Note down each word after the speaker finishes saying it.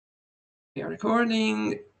We are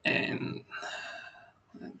recording, and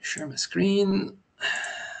let me share my screen.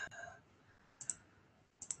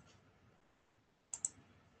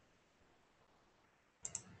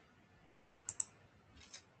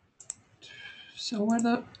 So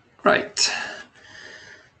right.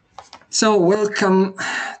 So welcome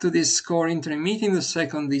to this core interim meeting, the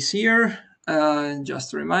second this year.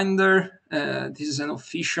 Just a reminder, this is an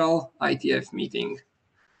official IETF meeting.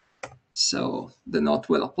 So the note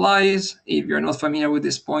will applies. If you're not familiar with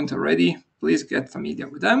this point already, please get familiar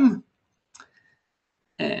with them.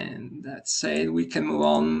 And that said, we can move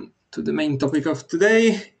on to the main topic of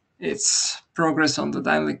today. It's progress on the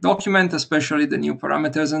Dynamic document, especially the new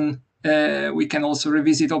parameters, and we can also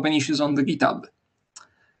revisit open issues on the GitHub.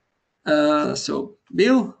 So,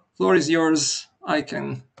 Bill, floor is yours. I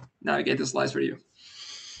can navigate the slides for you.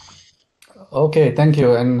 Okay, thank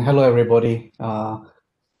you, and hello everybody.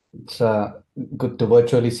 It's good to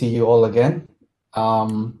virtually see you all again.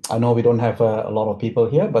 I know we don't have a lot of people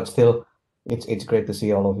here, but still, it's great to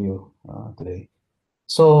see all of you today.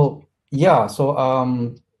 So yeah,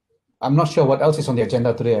 I'm not sure what else is on the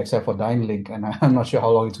agenda today except for Dynlink, and I'm not sure how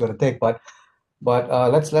long it's going to take. But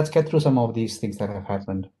let's get through some of these things that have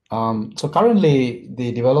happened. So currently,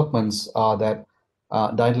 the developments are that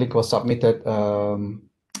Dynlink was submitted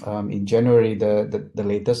in January, the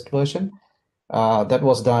latest version. That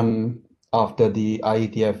was done after the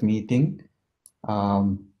IETF meeting,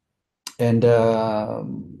 and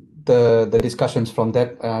the discussions from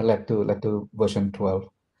that led to version 12.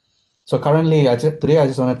 So currently, today I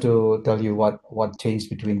just wanted to tell you what changed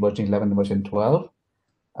between version 11 and version 12,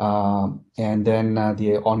 and then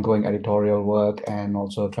the ongoing editorial work, and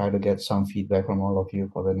also try to get some feedback from all of you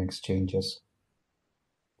for the next changes.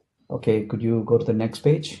 Okay, could you go to the next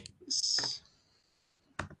page?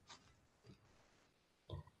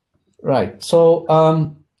 Right. So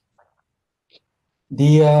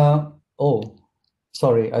oh,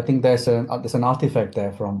 sorry, I think there's an artifact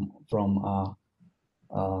there from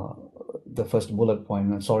the first bullet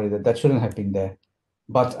point. Sorry, that shouldn't have been there.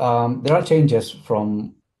 But there are changes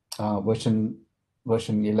from version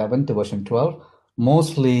 11 to version 12,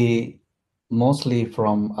 mostly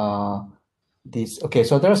from these. Okay,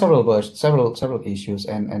 so there are several issues,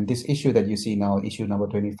 and this issue that you see now, issue number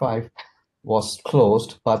 25, was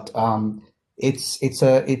closed, but it's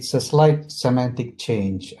a slight semantic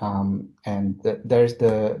change, and there's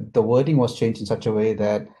the wording was changed in such a way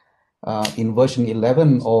that in version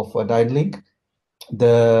 11 of Dynlink,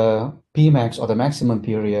 the Pmax, or the maximum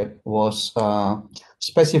period, was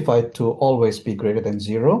specified to always be greater than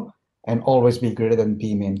 0 and always be greater than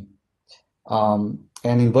Pmin. And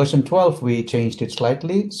in version 12, we changed it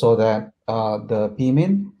slightly so that the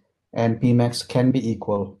Pmin and Pmax can be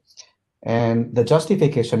equal. And the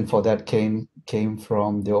justification for that came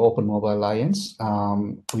from the Open Mobile Alliance,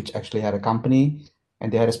 which actually had a company,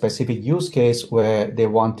 and they had a specific use case where they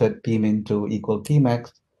wanted Pmin to equal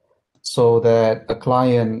Pmax, so that a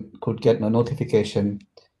client could get a notification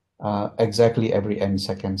exactly every n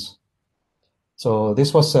seconds. So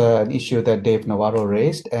this was an issue that Dave Navarro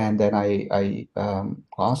raised, and then I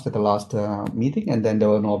asked at the last meeting, and then there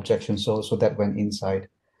were no objections, so that went inside.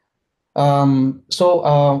 I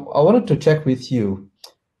wanted to check with you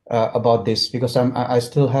about this, because I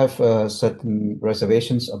still have certain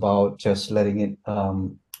reservations about just letting it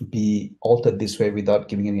be altered this way without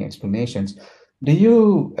giving any explanations. Do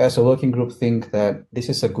you, as a working group, think that this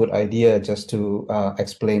is a good idea, just to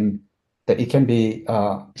explain that it can be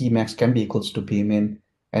Pmax can be equals to Pmin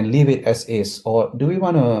and leave it as is, or do we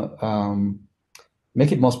want to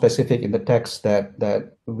make it more specific in the text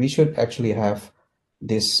that we should actually have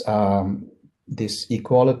this this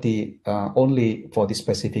equality only for this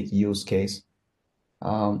specific use case?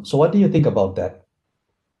 So what do you think about that?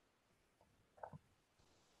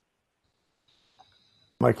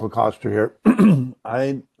 Michael Koster here.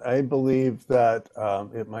 I believe that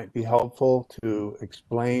it might be helpful to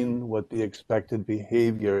explain what the expected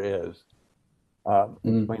behavior is.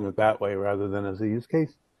 Explain it that way rather than as a use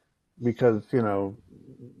case, because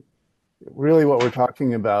really what we're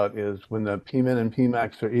talking about is when the Pmin and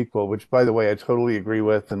Pmax are equal, which, by the way, I totally agree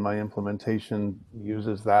with, and my implementation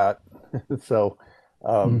uses that. So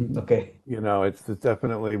okay, it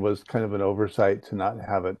definitely was kind of an oversight to not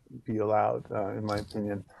have it be allowed, in my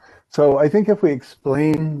opinion. So I think if we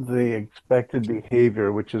explain the expected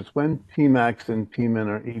behavior, which is when Pmax and Pmin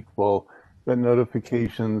are equal, that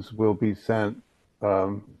notifications will be sent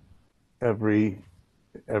every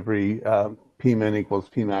Pmin equals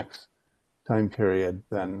Pmax time period,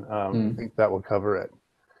 then I think that will cover it.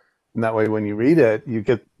 And that way, when you read it, you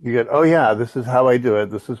get, oh yeah, this is how I do it.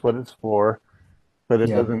 This is what it's for. but it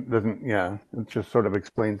Yeah. doesn't it just sort of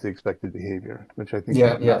explains the expected behavior, which I think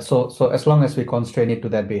Yeah. So as long as we constrain it to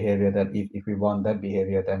that behavior, that if we want that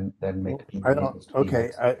behavior, then make the I don't, equals to okay.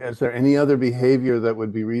 Emacs. Is there any other behavior that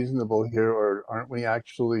would be reasonable here, or aren't we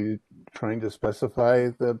actually trying to specify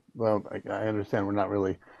the, well, I understand we're not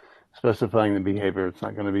really specifying the behavior. It's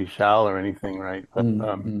not going to be shall or anything, right? But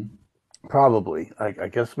probably, I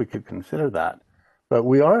guess we could consider that. But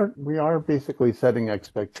we are basically setting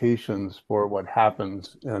expectations for what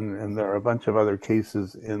happens, and there are a bunch of other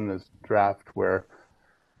cases in this draft where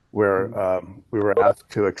we were asked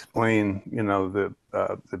to explain,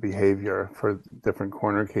 the behavior for different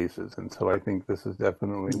corner cases, and so I think this is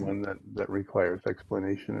definitely one that requires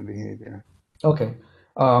explanation of behavior. Okay.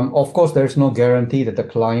 Of course, there's no guarantee that the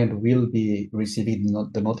client will be receiving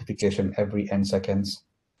the notification every n seconds.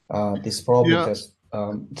 This probably just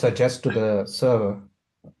suggests to the server.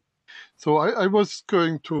 So I was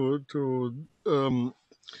going to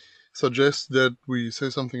suggest that we say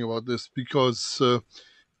something about this, because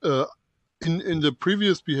in the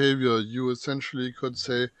previous behavior, you essentially could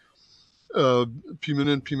say Pmin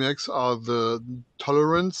and Pmax are the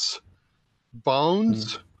tolerance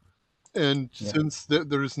bounds, and since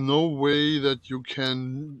there is no way that you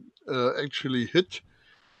can actually hit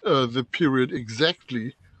the period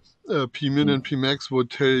exactly, Pmin and Pmax would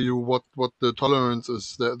tell you what the tolerance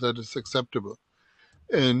is that is acceptable.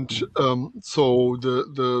 And so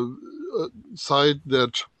the site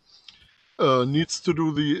that needs to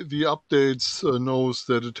do the updates knows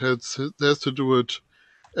that it has to do it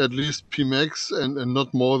at least Pmax and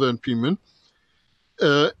not more than Pmin.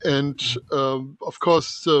 Of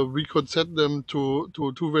course, we could set them to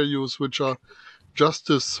two values which are just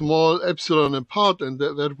a small epsilon apart, and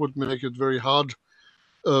that would make it very hard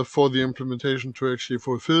for the implementation to actually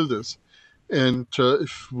fulfill this. And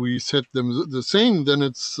if we set them the same, then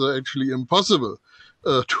it's actually impossible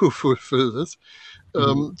to fulfill this.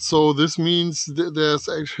 So this means there's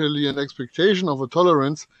actually an expectation of a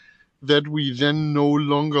tolerance that we then no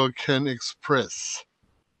longer can express.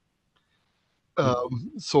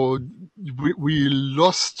 So we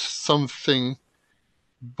lost something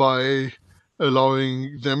by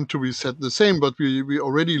allowing them to be set the same, but we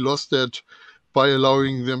already lost that by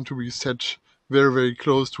allowing them to be set very, very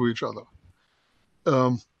close to each other.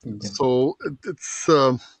 So it's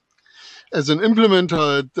as an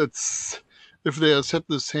implementer, if they are set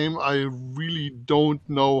the same, I really don't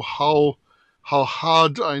know how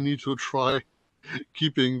hard I need to try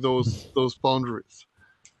keeping those boundaries.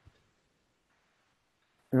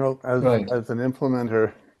 As an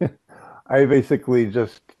implementer, I basically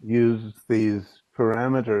just use these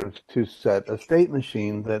parameters to set a state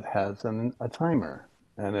machine that has a timer,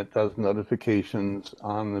 and it does notifications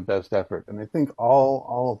on the best effort. And I think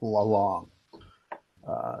all along,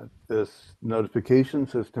 this notification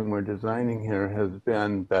system we're designing here has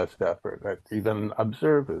been best effort. Even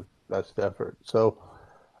observe is best effort. So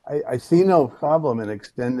I see no problem in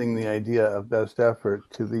extending the idea of best effort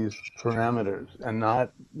to these parameters and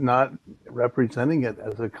not representing it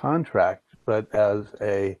as a contract, but as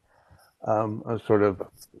a sort of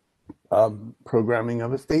programming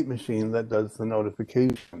of a state machine that does the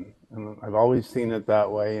notification. And I've always seen it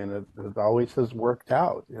that way, and it always has worked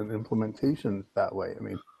out in implementations that way. I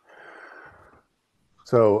mean,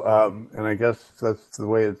 so and I guess that's the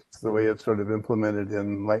way it's sort of implemented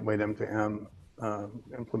in lightweight M2M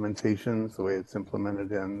implementations, the way it's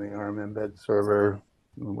implemented in the ARM embed server,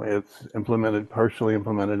 the way it's partially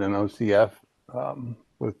implemented in OCF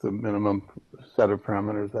with the minimum set of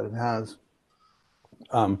parameters that it has.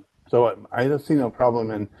 So I don't see no problem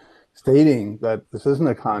in stating that this isn't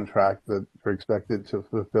a contract that you're expected to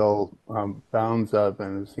fulfill bounds of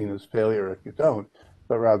and is seen as failure if you don't,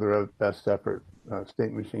 but rather a best effort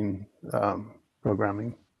state machine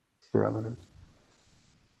programming parameters.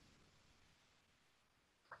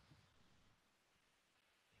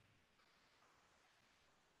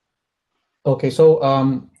 Okay,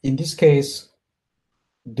 so in this case,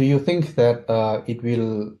 do you think that it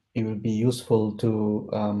will be useful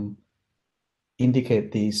to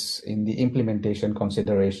indicate this in the implementation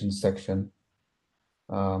considerations section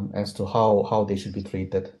as to how they should be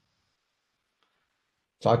treated?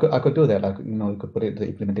 So I could do that. You could put it the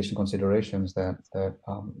implementation considerations that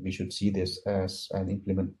we should see this as an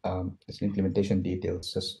implementation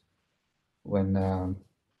details just when.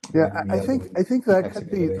 I think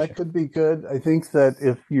that could be good. I think that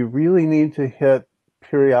if you really need to hit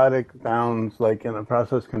periodic bounds, like in a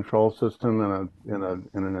process control system in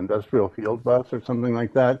an industrial field bus or something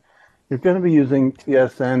like that, you're going to be using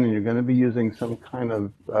TSN, and you're going to be using some kind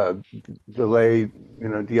of delay,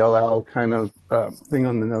 DLL kind of thing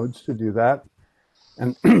on the nodes to do that.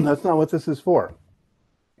 And that's not what this is for.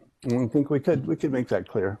 And I think we could make that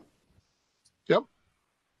clear. Yep.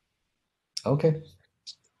 Okay.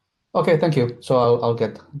 Okay, thank you. So I'll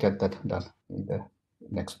get that done in the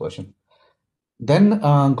next version. Then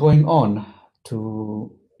going on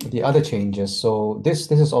to the other changes. So this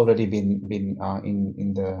has already been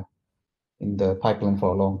in the pipeline for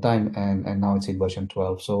a long time, and now it's in version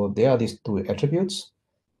 12. So there are these two attributes,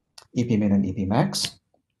 EP-min and EP-max,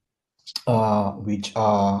 which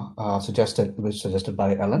are suggested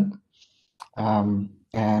by Alan,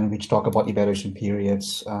 and which talk about evaluation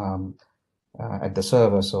periods at the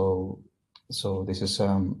server. So this is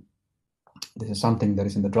something that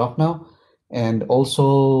is in the draft now. And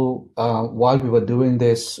also, while we were doing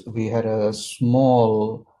this, we had a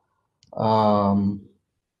small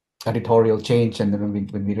editorial change, and then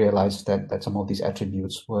when we realized that some of these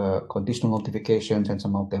attributes were conditional notifications and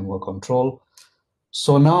some of them were control.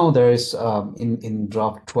 So now there is, in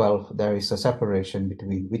draft 12, there is a separation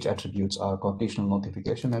between which attributes are conditional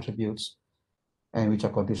notification attributes and which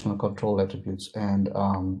are conditional control attributes. And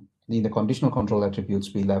in the conditional control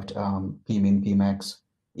attributes, we left p-min, p-max,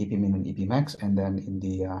 EP-min, and EP-max. And then in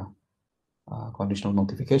the conditional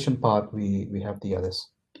notification part, we have the others.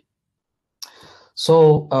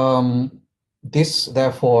 So this,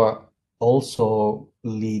 therefore, also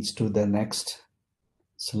leads to the next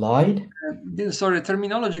slide. Sorry,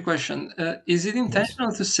 terminology question. Is it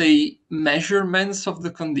intentional to say measurements of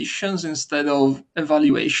the conditions instead of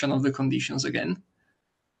evaluation of the conditions again?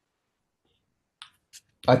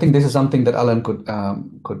 I think this is something that Alan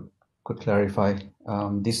could clarify.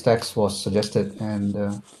 This text was suggested,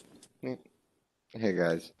 and hey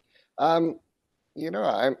guys, you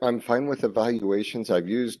know, I'm fine with evaluations. I've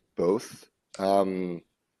used both.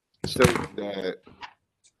 So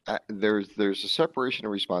there's a separation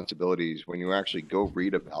of responsibilities when you actually go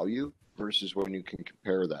read a value versus when you can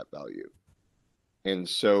compare that value. And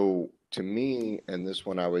so to me, and this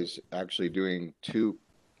one, I was actually doing two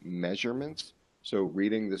measurements. So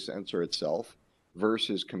reading the sensor itself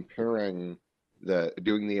versus comparing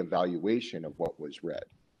doing the evaluation of what was read.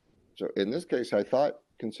 So in this case, I thought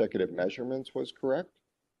consecutive measurements was correct.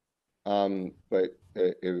 But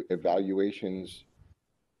evaluations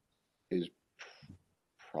is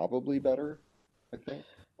probably better, I think.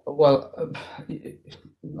 Well,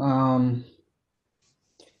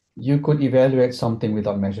 you could evaluate something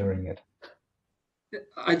without measuring it.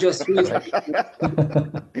 I just read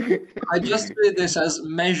this as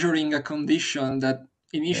measuring a condition that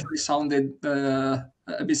initially sounded a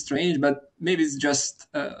bit strange, but maybe it's just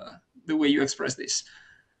the way you express this.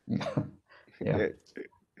 Yeah.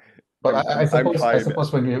 But I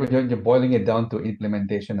suppose when you're boiling it down to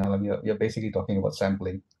implementation, Alan, you're basically talking about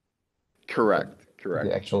sampling. Correct.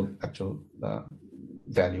 The actual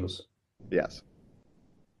values. Yes.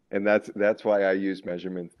 And that's why I use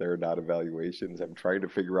measurements there, not evaluations. I'm trying to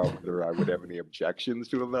figure out whether I would have any objections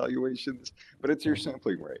to evaluations, but it's your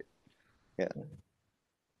sampling rate. Yeah.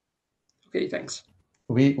 Okay, thanks.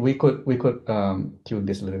 We could tune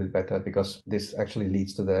this a little bit better, because this actually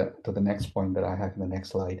leads to the next point that I have in the next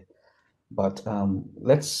slide. But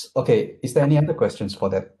okay, is there any other questions for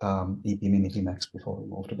that EP-min, EP-max before we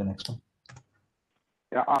move to the next one?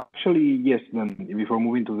 Yeah, actually, yes. Then before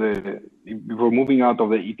moving out of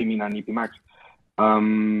the EP-min and EP-max,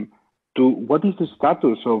 what is the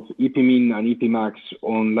status of EP-min and EP-max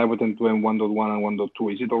on LiveWire 10 1.1 and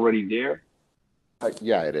 1.2? Is it already there?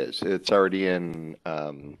 Yeah, it is. It's already in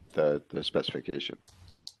the specification.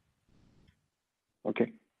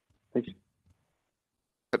 Okay, thanks.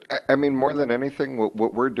 But I mean, more than anything,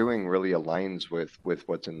 what we're doing really aligns with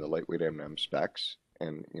what's in the lightweight M&M specs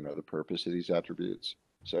and, you know, the purpose of these attributes.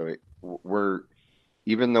 So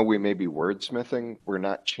even though we may be wordsmithing, we're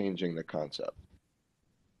not changing the concept.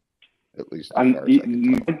 At least as far as I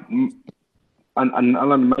can tell. And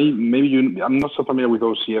Alan, maybe I'm not so familiar with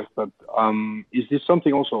OCF, but is this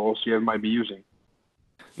something also OCF might be using?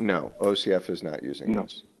 No, OCF is not using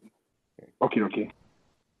this. Okay.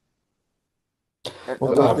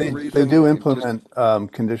 Well, they do implement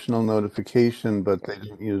conditional notification, but they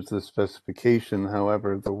don't use the specification.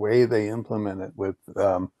 However, the way they implement it with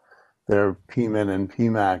their P-min and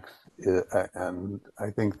P-max, and I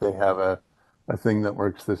think they have a thing that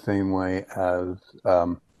works the same way as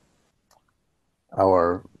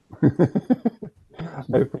our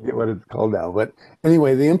I forget what it's called now, but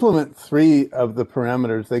anyway, they implement 3 of the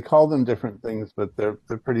parameters. They call them different things, but they're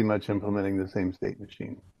pretty much implementing the same state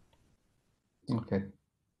machine. Okay.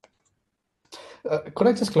 Could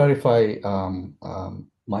I just clarify,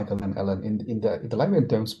 Michael and Ellen, in the LiveWire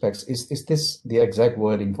term specs, is this the exact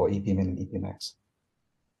wording for EP-min and EP-max?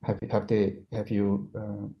 Have you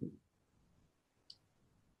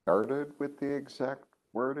Started with the exact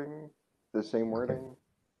wording, the same wording?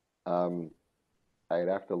 I'd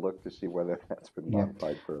have to look to see whether that's been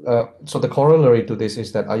modified further. So the corollary to this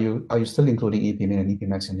is that are you still including EP-min and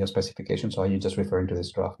EP-max in your specifications, or are you just referring to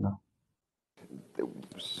this draft now?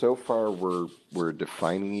 So far, we're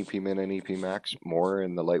defining EP-min and EP-max more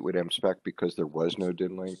in the lightweight M spec because there was no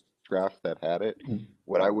DIN-link draft that had it.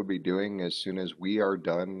 What I would be doing as soon as we are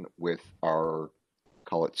done with our,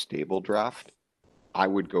 call it stable draft, I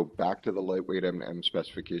would go back to the lightweight M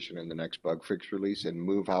specification in the next bug fix release and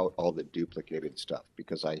move out all the duplicated stuff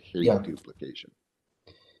because I hate duplication.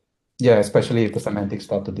 Yeah, especially if the semantics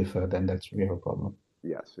start to differ, then that's really a problem.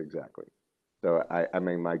 Yes, exactly. So I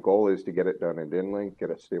mean, my goal is to get it done in DIN-link, get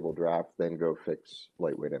a stable draft, then go fix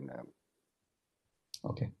lightweight M.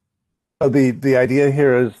 Okay. So the idea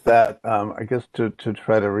here is that I guess to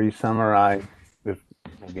try to re-summarize, if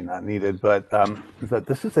maybe not needed, but is that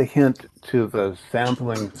this is a hint to the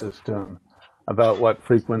sampling system about what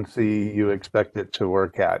frequency you expect it to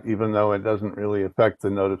work at, even though it doesn't really affect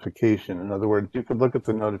the notification. In other words, you could look at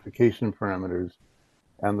the notification parameters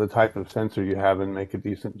and the type of sensor you have and make a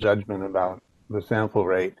decent judgment about the sample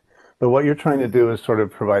rate. But what you're trying to do is sort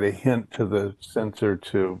of provide a hint to the sensor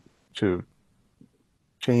to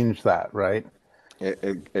change that, right?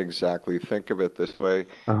 Exactly. Think of it this way.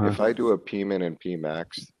 If I do a P-min and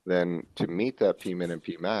P-max, then to meet that P-min and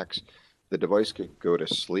P-max, the device could go to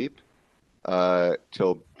sleep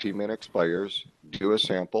till P-min expires, do a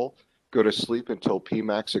sample, go to sleep until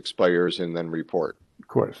P-max expires, and then report. Of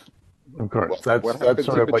course. That's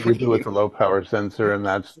sort of what you do with a low power sensor, and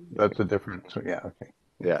that's a different. So yeah, okay.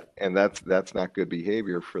 Yeah, and that's not good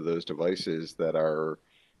behavior for those devices that are.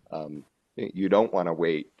 You don't want to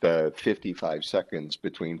wait the 55 seconds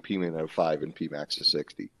between P-min of 5 and P-max of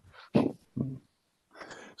 60.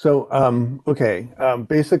 So, okay,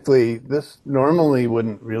 basically this normally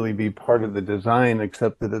wouldn't really be part of the design,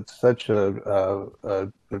 except that it's such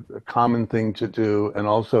a common thing to do. And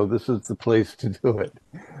also this is the place to do it.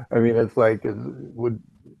 I mean, it's like, it would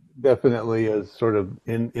definitely is sort of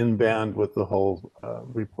in band with the whole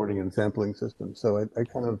reporting and sampling system. So I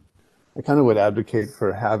kind of would advocate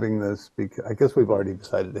for having this, because I guess we've already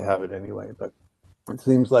decided to have it anyway, but it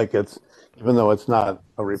seems like it's, even though it's not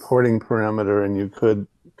a reporting parameter and you could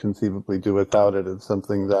conceivably do without it, it's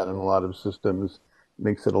something that in a lot of systems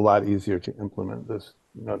makes it a lot easier to implement this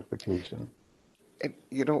notification. And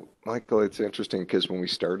you know, Michael, it's interesting because when we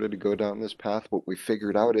started to go down this path, what we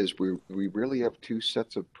figured out is we really have two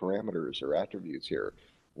sets of parameters or attributes here.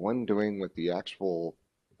 One doing with the actual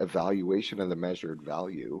evaluation of the measured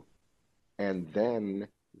value, and then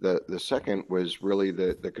the second was really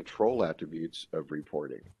the control attributes of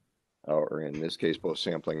reporting, or in this case, both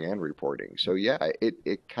sampling and reporting. So yeah,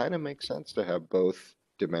 it kind of makes sense to have both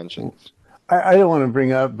dimensions. I don't want to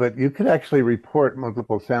bring up, but you could actually report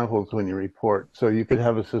multiple samples when you report. So you could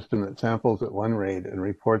have a system that samples at one rate and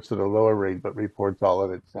reports at a lower rate, but reports all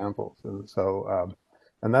of its samples. And so,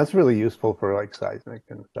 and that's really useful for like seismic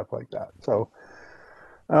and stuff like that. So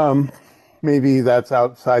maybe that's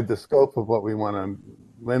outside the scope of what we want to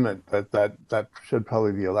limit, but that should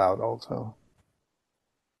probably be allowed also.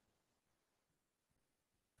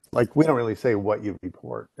 Like, we don't really say what you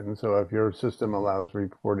report. And so if your system allows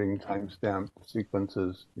reporting timestamp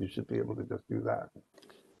sequences, you should be able to just do that.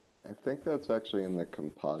 I think that's actually in the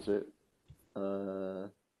composite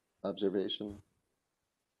observation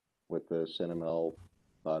with the CineML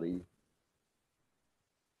body,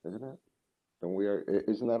 isn't it? And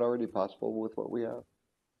isn't that already possible with what we have?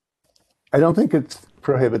 I don't think it's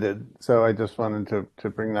prohibited, so I just wanted to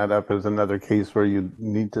bring that up as another case where you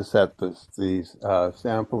need to set the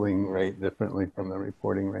sampling rate differently from the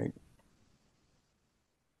reporting rate.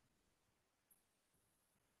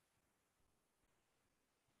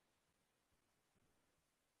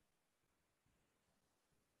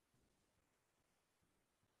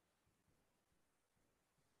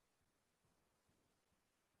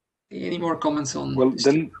 Any more comments on? Well, this?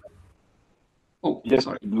 then. Oh, yes.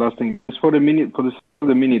 sorry. Last thing, just for the minutes.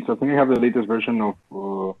 I think I have the latest version of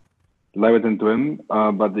Live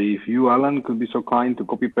M2M. But if you, Alan, could be so kind to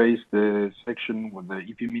copy paste the section where the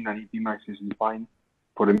EP-min and EP-max is defined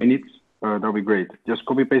for the minutes, that would be great. Just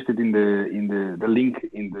copy paste it in the link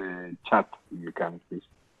in the chat if you can, please.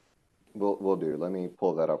 We'll do. Let me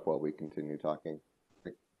pull that up while we continue talking.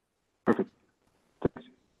 Perfect. Thanks.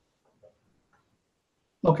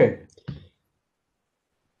 Okay.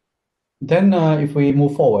 Then if we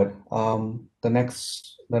move forward, the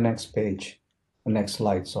next page, the next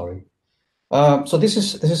slide, sorry. So this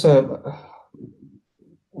is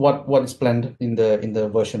what is planned in the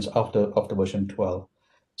versions after version 12.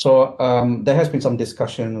 So there has been some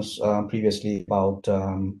discussions previously about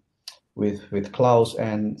with Klaus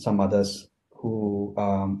and some others who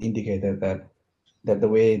indicated that the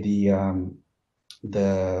way the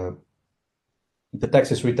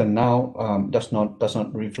text is written now does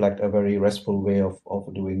not reflect a very RESTful way of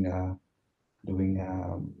doing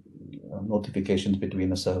notifications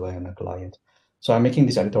between a server and a client. So I'm making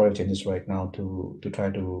these editorial changes right now to try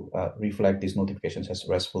to reflect these notifications as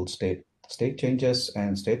RESTful state changes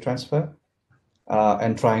and state transfer,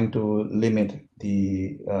 and trying to limit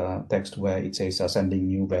the text where it says sending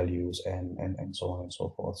new values and so on and so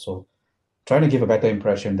forth. So trying to give a better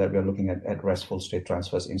impression that we're looking at RESTful state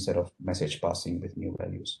transfers instead of message passing with new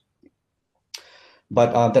values.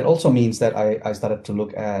 But that also means that I started to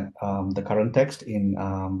look at the current text in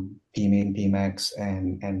pmin, pmax,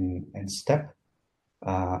 and step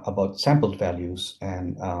about sampled values.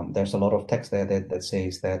 And there's a lot of text there that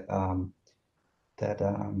says that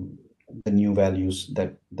the new values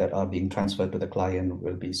that are being transferred to the client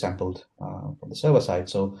will be sampled from the server side.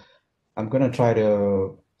 So I'm going to try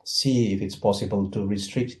to see if it's possible to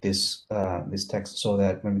restrict this text so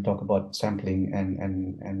that when we talk about sampling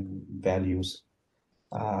and values,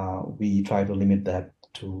 we try to limit that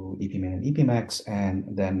to EPmin and EPmax, and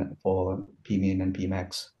then for PMIN and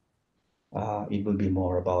PMax, it will be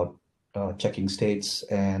more about checking states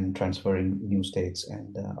and transferring new states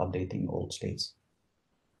and updating old states.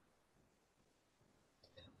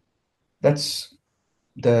 That's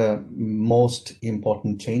the most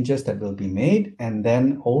important changes that will be made. And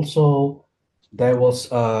then also there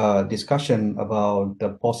was a discussion about the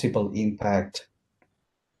possible impact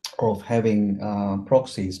of having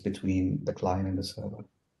proxies between the client and the server,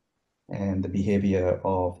 and the behavior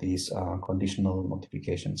of these conditional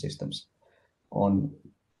notification systems on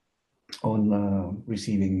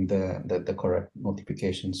receiving the correct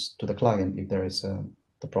notifications to the client if there is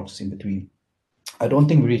the proxy in between. I don't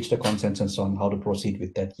think we reached a consensus on how to proceed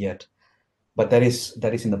with that yet, but that is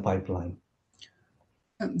in the pipeline.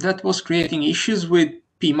 That was creating issues with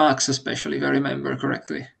PMax, especially, if I remember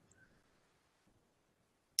correctly.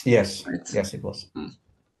 Yes, right? Yes, it was.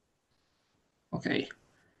 Okay.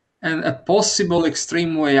 And a possible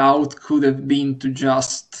extreme way out could have been to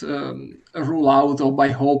just rule out or by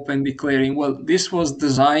hope and declaring, well, this was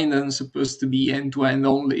designed and supposed to be end-to-end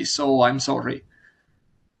only, so I'm sorry.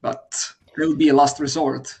 But it will be a last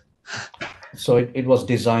resort. So it was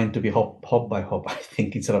designed to be hop by hop, I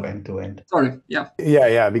think, instead of end-to-end. Sorry, yeah.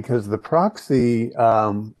 Yeah, because the proxy,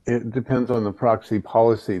 it depends on the proxy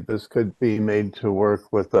policy. This could be made to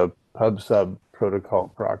work with a pub/sub protocol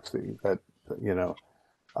proxy that,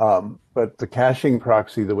 but the caching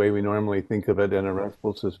proxy, the way we normally think of it in a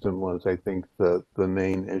RESTful system, was, I think, the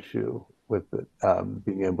main issue with it,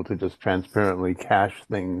 being able to just transparently cache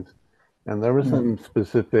things. And there was some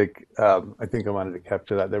specific, I think I wanted to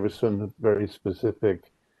capture that. There was some very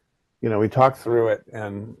specific, we talked through it,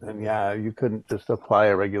 and yeah, you couldn't just apply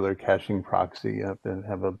a regular caching proxy. You have to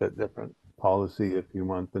have a bit different policy if you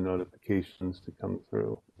want the notifications to come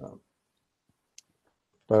through.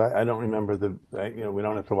 But I don't remember we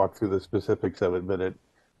don't have to walk through the specifics of it, but I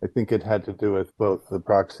think it had to do with both the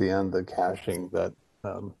proxy and the caching that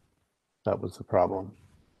was the problem.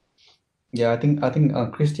 Yeah, I think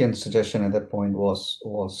Christian's suggestion at that point was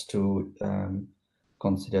to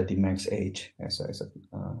consider the max age as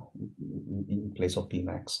in place of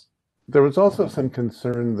Pmax. There was also some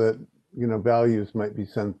concern that values might be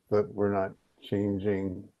sent that were not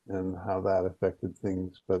changing and how that affected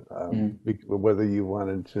things, but whether you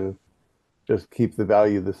wanted to just keep the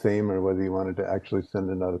value the same or whether you wanted to actually send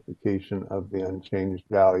a notification of the unchanged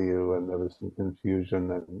value, and there was some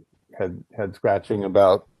confusion and head scratching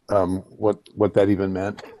about what that even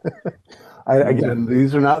meant. Again,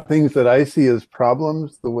 these are not things that I see as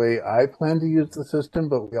problems the way I plan to use the system,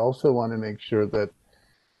 but we also want to make sure that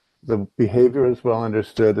the behavior is well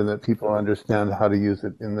understood and that people understand how to use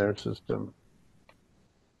it in their system.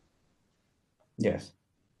 Yes.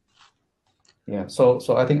 Yeah. So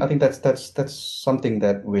I think that's something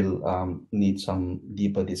that will need some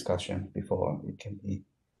deeper discussion before it can be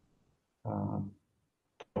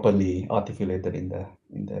properly articulated in the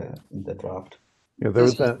draft. Yeah,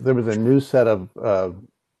 there was a new set of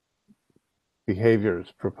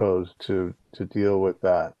behaviors proposed to deal with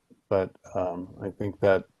that, but I think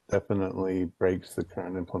that definitely breaks the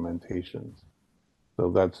current implementations. So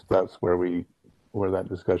that's where that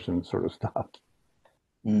discussion sort of stopped.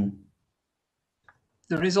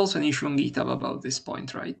 There is also an issue on GitHub about this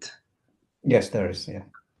point, right? Yes, there is. Yeah.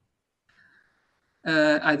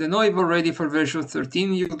 I don't know if already for version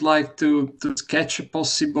 13 you would like to sketch a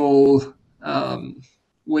possible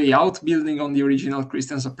way out building on the original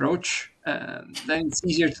Christian's approach. Then it's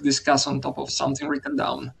easier to discuss on top of something written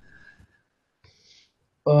down.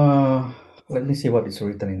 Let me see what is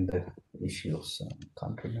written in the issues.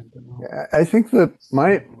 Can't remember now. I think that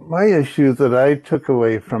my issue that I took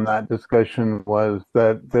away from that discussion was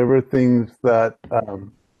that there were things that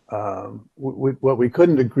what we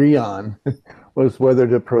couldn't agree on was whether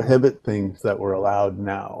to prohibit things that were allowed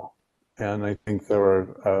now. And I think there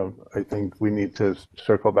were, I think we need to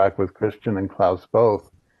circle back with Christian and Klaus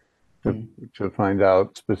both to find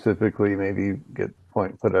out specifically, maybe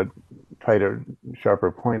put a tighter,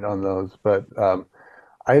 sharper point on those. But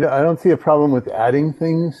I don't see a problem with adding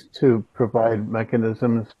things to provide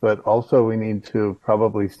mechanisms, but also we need to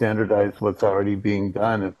probably standardize what's already being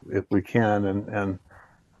done if we can. And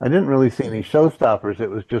I didn't really see any showstoppers. It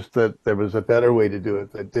was just that there was a better way to do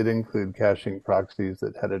it that did include caching proxies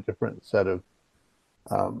that had a different set of,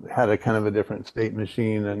 had a kind of a different state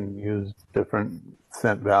machine and used different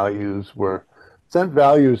sent values. Sent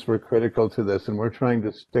values were critical to this, and we're trying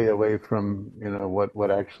to stay away from, you know, what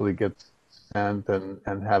actually gets sent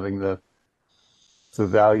and having the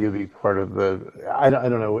value be part of the, I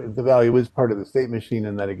don't know, the value is part of the state machine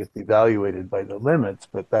and that it gets evaluated by the limits,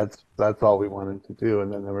 but that's all we wanted to do.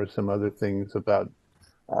 And then there were some other things about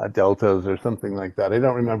deltas or something like that. I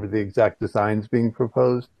don't remember the exact designs being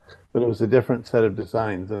proposed, but it was a different set of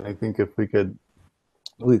designs. And I think if we could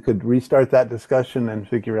restart that discussion and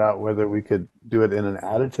figure out whether we could do it in an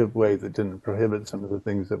additive way that didn't prohibit some of the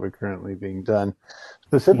things that were currently being done.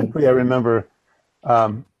 Specifically, I remember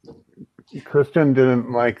Christian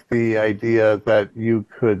didn't like the idea that you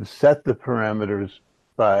could set the parameters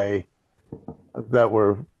that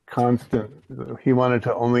were constant. He wanted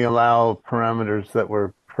to only allow parameters that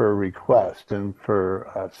were per request and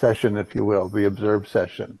per session, if you will, the observed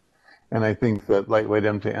session. And I think that lightweight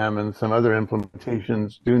M2M and some other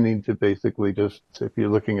implementations do need to basically just, if you're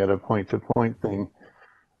looking at a point-to-point thing,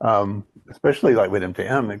 especially lightweight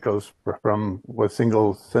M2M, it goes from a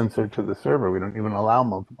single sensor to the server. We don't even allow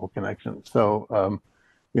multiple connections. So,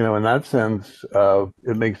 you know, in that sense,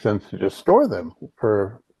 it makes sense to just store them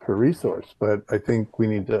per resource. But I think we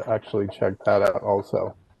need to actually check that out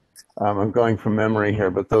also. I'm going from memory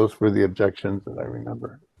here, but those were the objections that I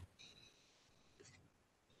remember.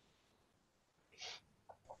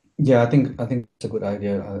 Yeah, I think it's a good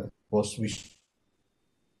idea. We should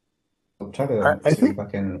try to see if I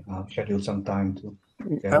can schedule some time to.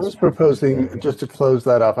 I was proposing, just to close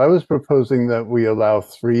that off, I was proposing that we allow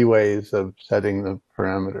 3 ways of setting the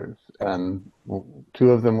parameters, and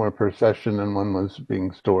 2 of them were per session and 1 was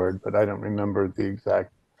being stored, but I don't remember the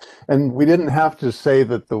exact. And we didn't have to say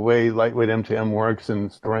that the way lightweight M2M works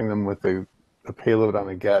and storing them with a payload on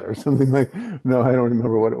a get or something like, no, I don't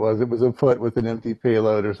remember what it was. It was a put with an empty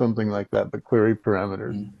payload or something like that, but query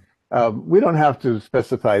parameters. We don't have to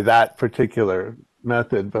specify that particular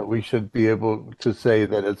method, but we should be able to say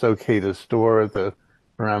that it's okay to store the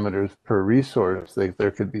parameters per resource.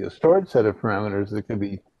 There could be a stored set of parameters. There could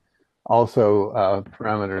be also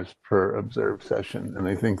parameters per observed session. And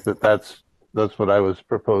I think that that's what I was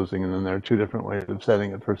proposing. And then there are 2 different ways of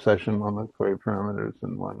setting it per session, one with query parameters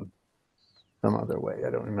and one some other way.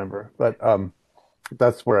 I don't remember, but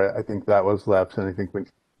that's where I think that was left. And I think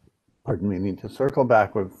we need to circle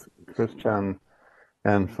back with Christian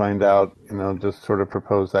and find out, you know, just sort of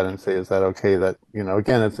propose that and say, is that okay? That, you know,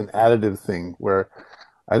 again, it's an additive thing where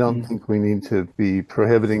I don't think we need to be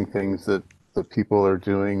prohibiting things that people are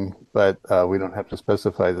doing, but we don't have to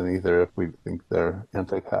specify them either if we think they're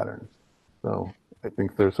anti-patterns. So I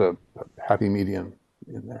think there's a happy medium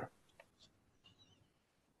in there.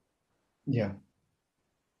 Yeah.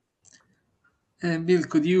 Bill,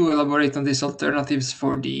 could you elaborate on these alternatives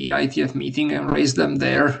for the IETF meeting and raise them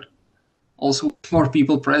there? Also, more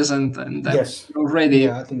people present, and that yes, already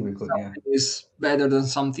yeah, I think we could. Yeah, is better than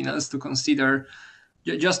something else to consider,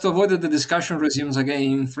 just to avoid that the discussion resumes again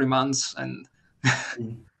in 3 months. And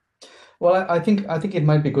well, I think it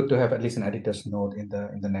might be good to have at least an editor's note in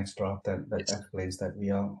the next draft that yes. explains that we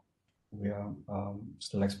are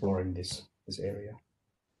still exploring this area.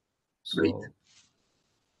 So Great.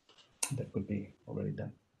 That could be already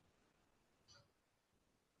done.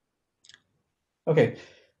 Okay,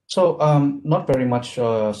 so not very much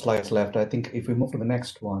slides left. I think if we move to the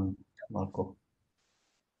next one, Marco.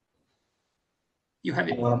 You have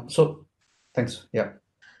it. So thanks. Yeah.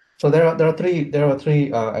 So there are 3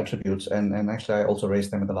 attributes, and actually I also raised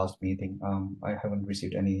them at the last meeting. I haven't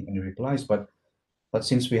received any replies, but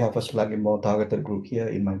since we have a slightly more targeted group here,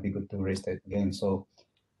 it might be good to raise that again. So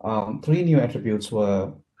Three new attributes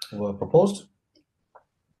were proposed.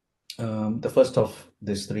 The first of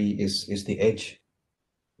these three is the edge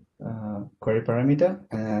query parameter,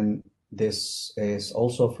 and this is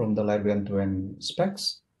also from the library end-to-end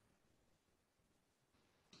specs.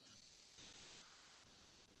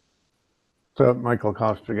 So Michael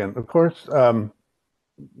Costa again. Of course,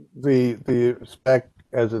 the spec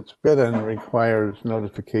as it's written requires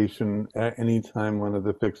notification at any time one of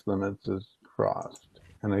the fixed limits is crossed.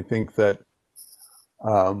 And I think that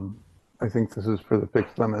this is for the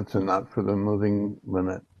fixed limits and not for the moving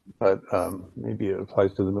limit, but maybe it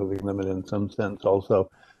applies to the moving limit in some sense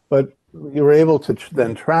also. But you were able to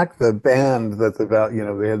then track the band that the value, you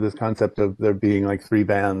know, they had this concept of there being like 3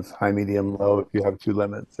 bands, high, medium, low, if you have 2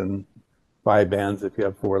 limits, and 5 bands if you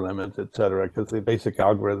have 4 limits, et cetera, because the basic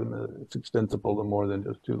algorithm is extensible to more than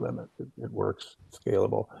just 2 limits. It works,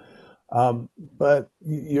 scalable. But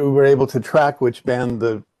you were able to track which band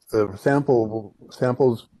the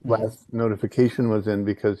sample's last notification was in,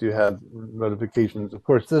 because you had notifications. Of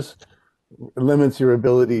course, this limits your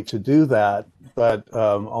ability to do that, but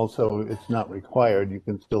also it's not required. You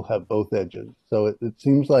can still have both edges. So it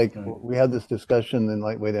seems like we had this discussion in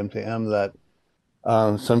lightweight M2M that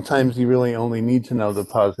sometimes you really only need to know the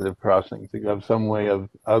positive crossings. You have some way of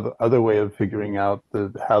other way of figuring out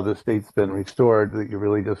how the state's been restored, that you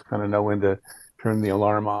really just kind of know when to turn the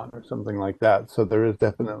alarm on or something like that. So there is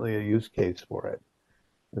definitely a use case for it.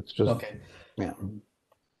 It's just Okay. Yeah.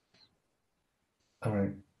 All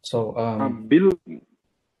right. So Bill,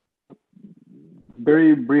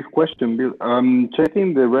 very brief question, Bill.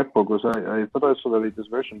 Checking the repo, because I thought I saw the latest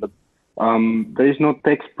version, but there is no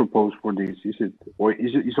text proposed for this, is it? Or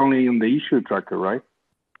is it? It's only on the issue tracker, right?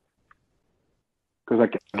 Because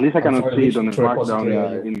at least I cannot see it on the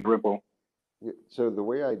markdown in the repo. So the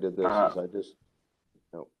way I did this is I just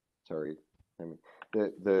sorry, I mean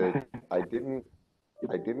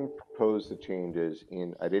I didn't propose the changes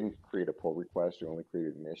in. I didn't create a pull request. I only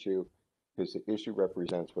created an issue, because the issue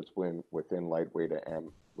represents what's within lightweight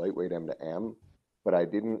M to M, but I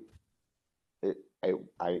didn't.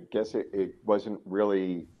 I guess it wasn't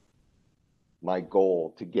really my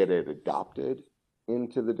goal to get it adopted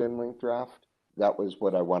into the DynLink draft. That was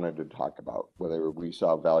what I wanted to talk about, whether we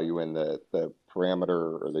saw value in the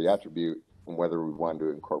parameter or the attribute, and whether we wanted to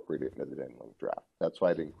incorporate it into the DynLink draft. That's why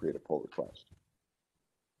I didn't create a pull request.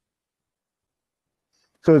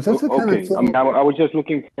 So is this the kind of thing? I was just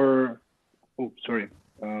looking for. Oh, sorry.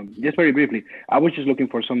 Just very briefly, I was just looking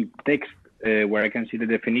for some text where I can see the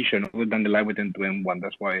definition other than the lightweight M2M one.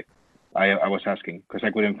 That's why I was asking, because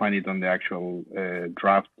I couldn't find it on the actual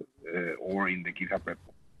draft or in the GitHub repo.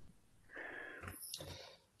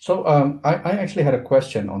 So I actually had a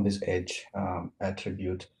question on this edge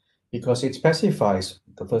attribute, because it specifies,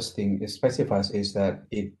 the first thing it specifies is that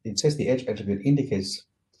it says the edge attribute indicates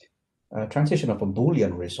transition of a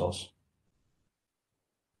Boolean resource.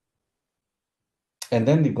 And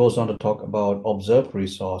then it goes on to talk about observed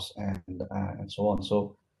resource and so on.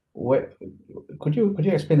 So could you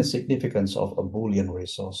explain the significance of a Boolean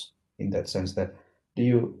resource in that sense? That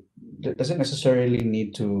does it necessarily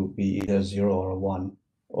need to be either 0 or 1,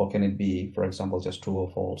 or can it be, for example, just true or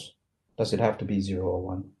false? Does it have to be 0 or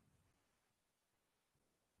 1?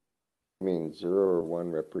 I mean, 0 or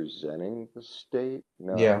 1 representing the state?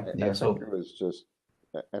 No, Yeah, I think it was just.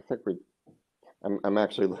 I think I'm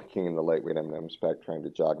actually looking in the lightweight M2M spec, trying to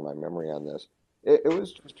jog my memory on this. It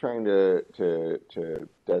was just trying to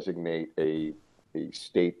designate a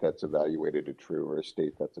state that's evaluated to true or a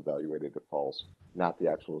state that's evaluated to false, not the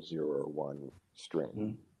actual 0 or 1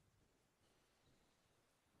 string.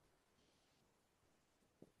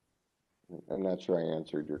 I'm not sure I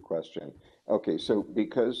answered your question. Okay, so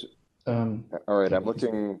because all right, I'm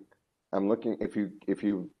looking. If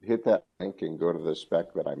you hit that link and go to the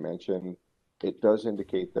spec that I mentioned, it does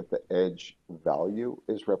indicate that the edge value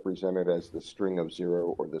is represented as the string of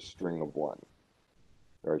 0 or the string of 1,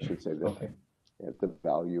 or I should say the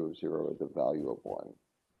value of 0 or the value of 1.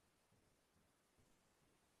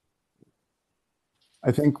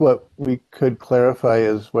 I think what we could clarify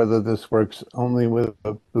is whether this works only with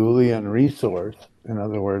a Boolean resource, in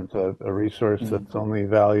other words, a resource that's only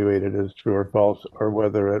evaluated as true or false, or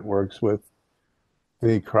whether it works with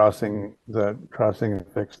the crossing of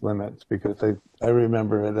fixed limits, because I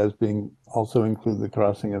remember it as being also include the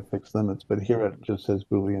crossing of fixed limits, but here it just says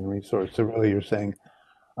Boolean resource. So really you're saying,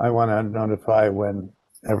 I want to notify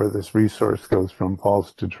whenever this resource goes from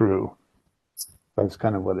false to true. That's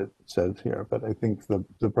kind of what it says here, but I think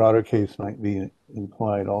the broader case might be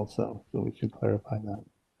implied also, so we should clarify that.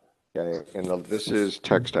 Okay, and this is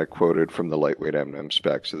text I quoted from the lightweight M2M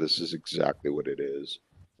spec, so this is exactly what it is.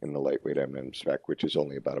 in the lightweight M&M spec, which is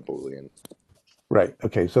only about a Boolean. Right.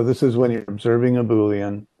 Okay. So this is when you're observing a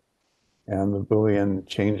Boolean, and the Boolean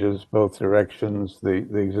changes both directions. The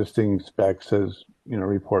existing spec says,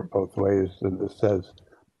 report both ways. And this says,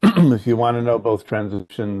 if you want to know both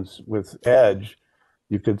transitions with edge,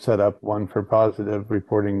 you could set up one for positive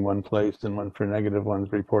reporting one place and one for negative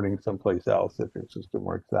ones reporting someplace else if your system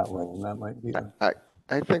works that way. And that might be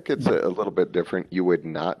I think it's a little bit different. You would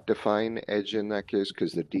not define edge in that case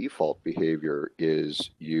because the default behavior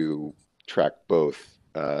is you track both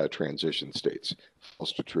transition states,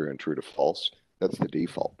 false to true and true to false. That's the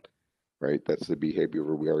default, right? That's the behavior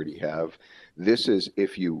we already have. This is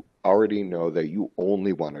if you already know that you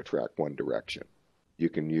only want to track one direction, you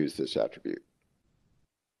can use this attribute.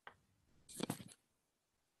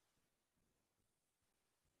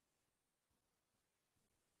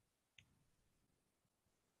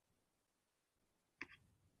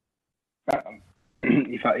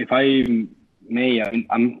 If I may,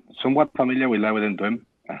 I'm somewhat familiar with Live End-to-End.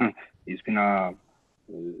 It's been I've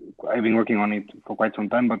been working on it for quite some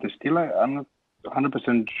time, but still I'm not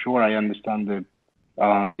 100% sure I understand this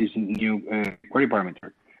new query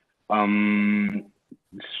parameter.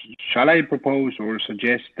 Shall I propose or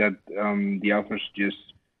suggest that the authors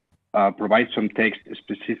just provide some text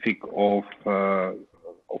specific of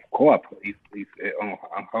co-op, if on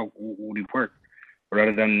how would it work,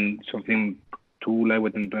 rather than something too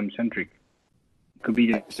Live End-to-End centric? Could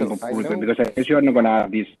be a simple because I guess you are not going to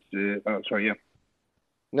have this. Sorry, yeah.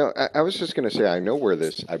 No, I was just going to say, I know where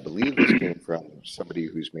I believe this came from somebody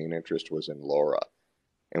whose main interest was in LoRa.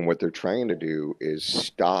 And what they're trying to do is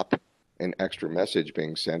stop an extra message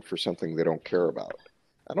being sent for something they don't care about.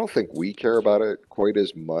 I don't think we care about it quite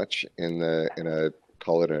as much in a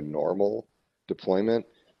call it a normal deployment.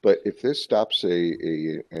 But if this stops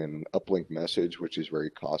an uplink message, which is very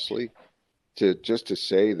costly, just to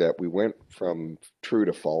say that we went from true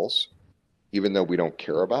to false, even though we don't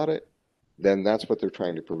care about it, then that's what they're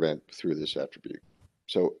trying to prevent through this attribute.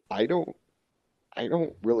 So I don't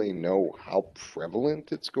really know how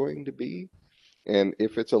prevalent it's going to be. And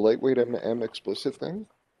if it's a lightweight M explicit thing,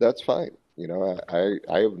 that's fine. I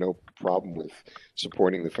have no problem with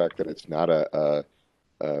supporting the fact that it's not a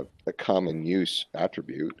common use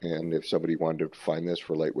attribute. And if somebody wanted to find this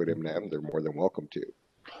for lightweight M&M, they're more than welcome to.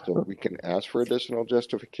 So we can ask for additional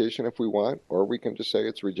justification if we want, or we can just say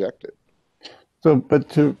it's rejected. So, but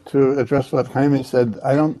to address what Jaime said,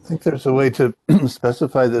 I don't think there's a way to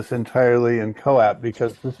specify this entirely in COAP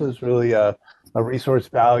because this is really a resource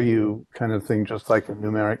value kind of thing, just like a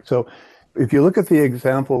numeric. So if you look at the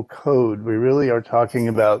example code, we really are talking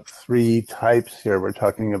about three types here. We're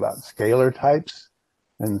talking about scalar types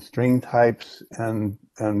and string types and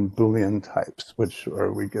Boolean types, which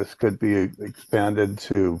we guess could be expanded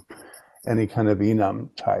to any kind of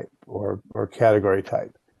enum type or category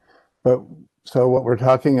type. But so what we're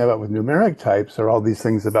talking about with numeric types are all these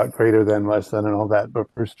things about greater than, less than, and all that. But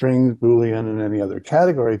for strings, Boolean, and any other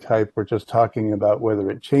category type, we're just talking about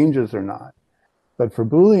whether it changes or not. But for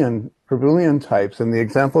Boolean types, and the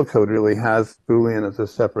example code really has Boolean as a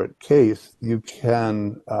separate case, you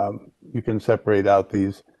can separate out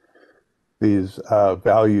these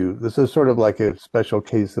values. This is sort of like a special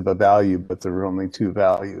case of a value, but there are only two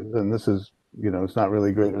values. And this is, it's not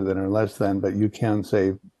really greater than or less than, but you can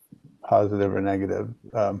say positive or negative.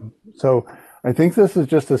 So I think this is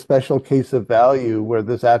just a special case of value where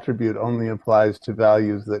this attribute only applies to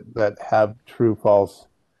values that have true, false,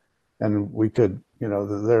 and we could,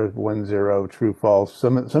 there's 1, 0, true, false.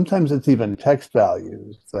 Sometimes it's even text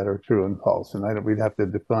values that are true and false, and we'd have to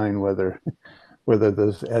define whether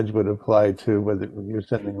this edge would apply to whether you're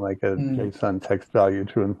sending like a JSON text value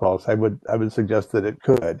true and false. I would suggest that it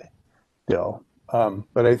could still.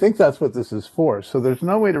 But I think that's what this is for. So there's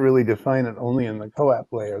no way to really define it only in the COAP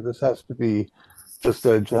layer. This has to be just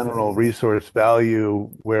a general resource value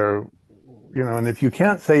where, and if you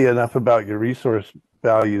can't say enough about your resource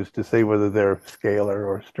values to say whether they're scalar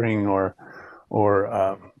or string or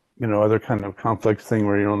other kind of complex thing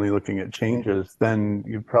where you're only looking at changes, then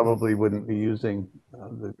you probably wouldn't be using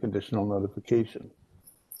the conditional notification.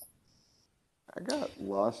 I got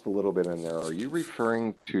lost a little bit in there. Are you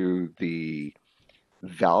referring to the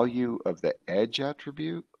value of the edge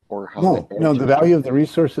attribute or how the value of the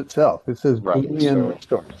resource itself? It says Boolean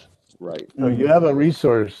resource. Right. So you have a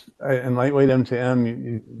resource in lightweight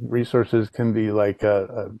M2M. Resources can be like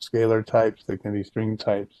scalar types, they can be string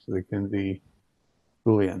types, they can be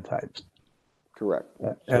Boolean types. Correct.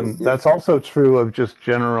 And that's also true of just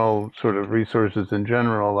general sort of resources in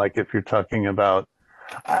general. Like if you're talking about,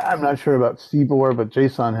 I'm not sure about CBOR, but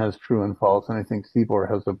JSON has true and false, and I think CBOR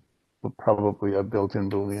has a probably a built-in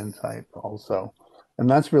Boolean type also. And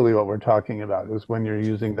that's really what we're talking about, is when you're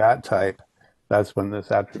using that type, that's when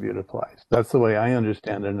this attribute applies. That's the way I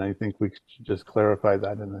understand it, and I think we should just clarify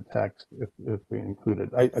that in the text if we include it.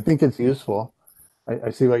 I think it's useful.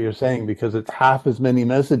 I see what you're saying, because it's half as many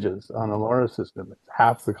messages on a LoRa system. It's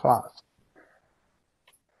half the cost.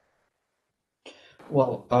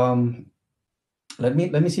 Well, let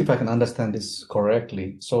me see if I can understand this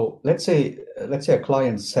correctly. So let's say a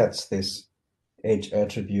client sets this edge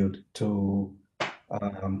attribute to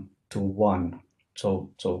 1. So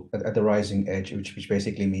at the rising edge, which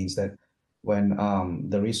basically means that when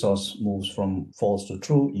the resource moves from false to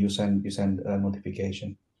true, you send a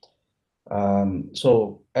notification.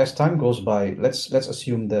 So as time goes by, let's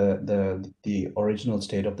assume the original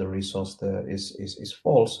state of the resource is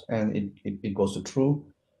false, and it goes to true.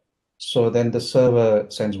 So then the server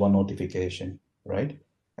sends one notification, right?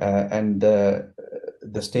 And the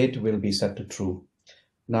state will be set to true.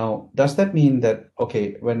 Now, does that mean that,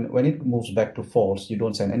 okay, when it moves back to false, you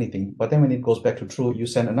don't send anything, but then when it goes back to true, you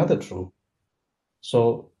send another true?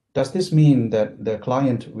 So does this mean that the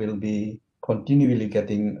client will be continually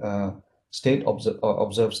getting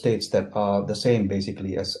observed states that are the same,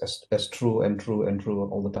 basically, as true and true and true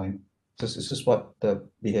all the time? This is what the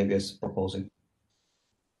behavior is proposing.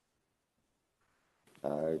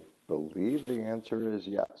 I believe the answer is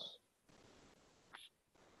yes.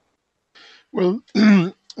 Well,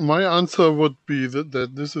 my answer would be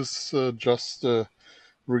that this is just a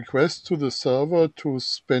request to the server to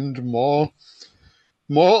spend more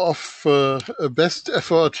of a best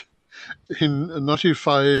effort in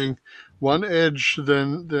notifying one edge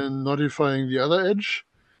than notifying the other edge.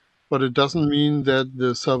 But it doesn't mean that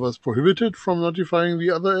the server is prohibited from notifying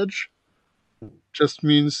the other edge. Just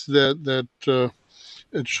means that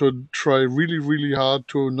it should try really, really hard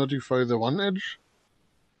to notify the one edge.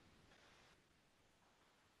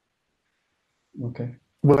 Okay.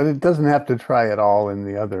 Well, it doesn't have to try it all on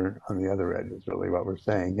the other edge, is really what we're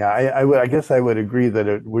saying. Yeah, I guess I would agree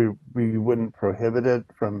that we wouldn't prohibit it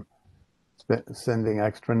from sending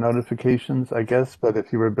extra notifications, I guess. But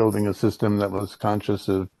if you were building a system that was conscious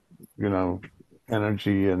of,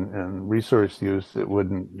 energy and resource use, it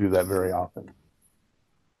wouldn't do that very often.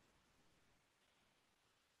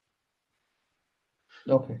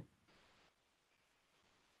 Okay.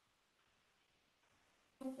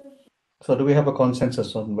 So do we have a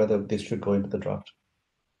consensus on whether this should go into the draft?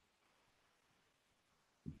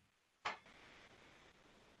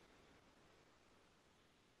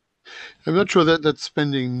 I'm not sure that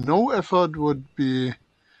spending no effort would be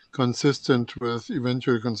consistent with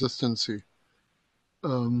eventual consistency.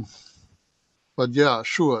 But yeah,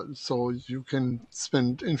 sure. So you can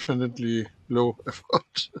spend infinitely low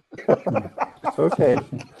effort. Okay,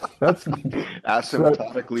 that's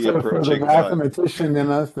Asymptotically so approaching for the mathematician in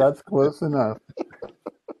us, that's close enough.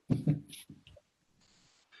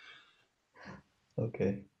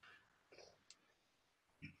 Okay.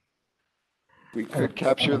 We could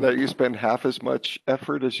capture that you spend half as much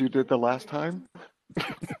effort as you did the last time.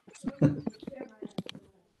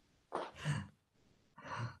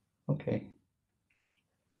 Okay.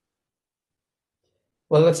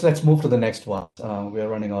 Well, let's move to the next one. We are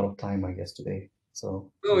running out of time, I guess, today.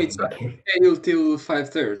 So it's scheduled till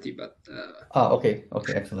 5:30, but okay,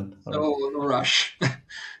 excellent. So no rush.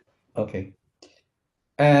 Okay.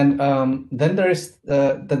 And then there is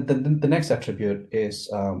the next attribute is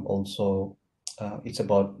also it's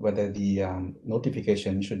about whether the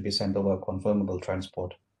notification should be sent over confirmable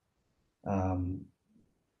transport.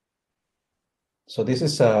 So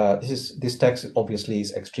this text obviously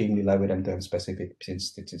is extremely lightweight and time specific,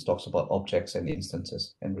 since it talks about objects and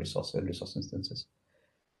instances and resource instances.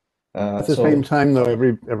 At the same time, though,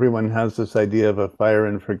 everyone has this idea of a fire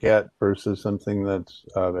and forget versus something that's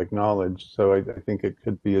acknowledged. So I think it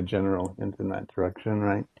could be a general hint in that direction,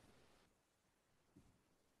 right?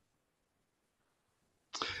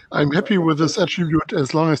 I'm happy with this attribute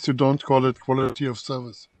as long as you don't call it quality of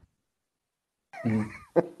service.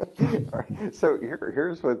 So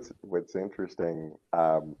here's what's interesting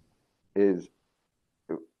is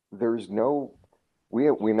there's no,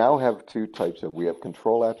 we now have two types we have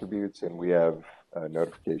control attributes and we have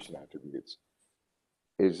notification attributes.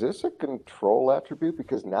 Is this a control attribute?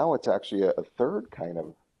 Because now it's actually a third kind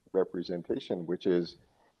of representation, which is,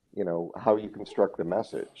 how you construct the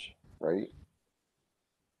message, right?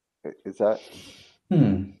 Is that?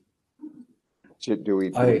 Do we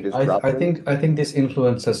just drop it? I think this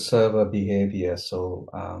influences server behavior. So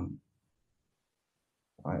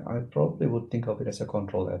I probably would think of it as a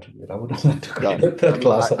control attribute. I wouldn't like to create a third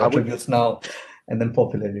class of attributes now. and then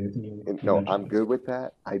populate it with new No, I'm attributes. good with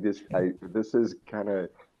that. This is kind of,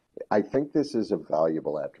 I think this is a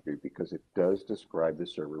valuable attribute because it does describe the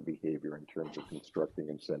server behavior in terms of constructing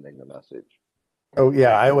and sending the message. Oh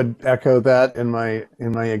yeah, I would echo that in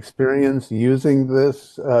my experience using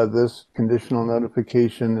this this conditional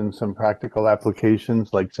notification in some practical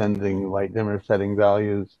applications like sending light dimmer setting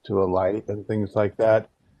values to a light and things like that.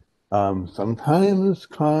 Sometimes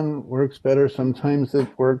con works better, sometimes it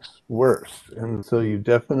works worse, and so you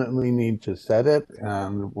definitely need to set it.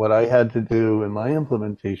 And what I had to do in my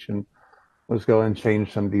implementation was go and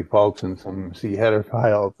change some defaults in some C header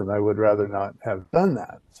files, and I would rather not have done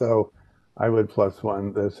that. So I would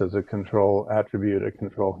 +1 this as a control attribute, a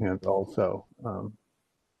control hint also.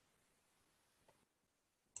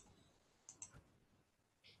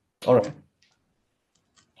 All right.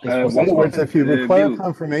 In other words, if you require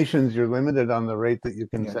confirmations, you're limited on the rate that you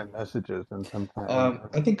can send messages, and sometimes.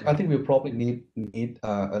 I think we probably need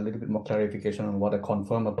a little bit more clarification on what a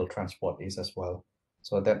confirmable transport is as well.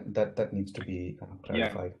 So that needs to be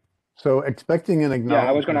clarified. So expecting an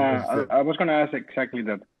acknowledgement. I was gonna ask exactly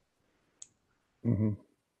that. Mm-hmm.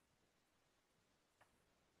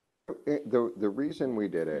 The reason we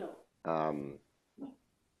did it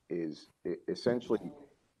is essentially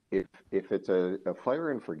if it's a fire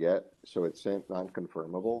and forget, so it's sent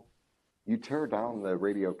non-confirmable, you tear down the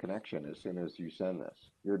radio connection as soon as you send this.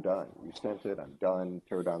 You're done. You sent it. I'm done.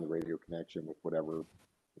 Tear down the radio connection with whatever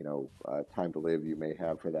time to live you may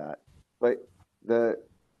have for that. But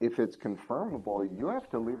if it's confirmable, you have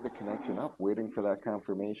to leave the connection up, waiting for that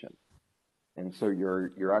confirmation. And so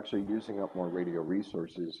you're actually using up more radio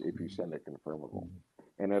resources if you send it confirmable.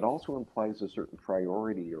 And it also implies a certain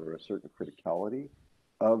priority or a certain criticality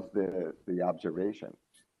of the observation.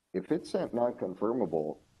 If it's sent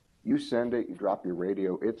non-confirmable, you send it, you drop your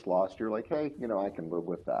radio, it's lost. You're like, hey, I can live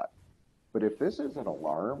with that. But if this is an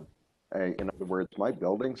alarm, in other words, my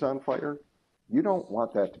building's on fire, you don't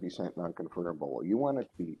want that to be sent non-confirmable. You want it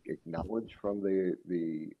to be acknowledged from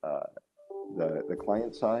the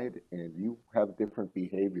client side, and you have different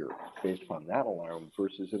behavior based on that alarm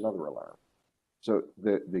versus another alarm. So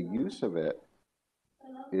the use of it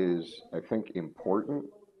is, I think, important.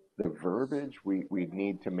 The verbiage, we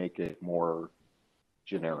need to make it more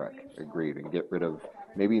generic, agreed, and get rid of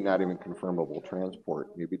maybe not even confirmable transport,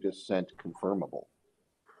 maybe just sent confirmable.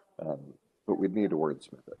 But we'd need to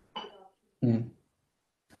wordsmith it. Mm.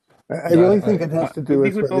 I really think it has to do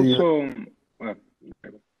with whether also,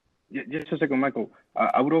 just a second, Michael.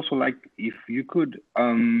 I would also like if you could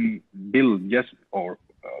build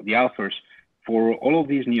the authors for all of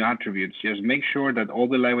these new attributes. Just make sure that all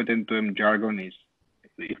the Live End-to-End jargon is,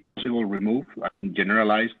 if possible, removed and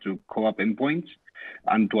generalized to co-op endpoints,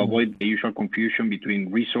 and to avoid the usual confusion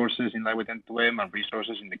between resources in Live End-to-End and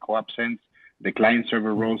resources in the co-op sense, the client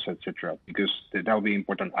server roles, etc., because that will be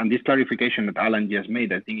important. And this clarification that Alan just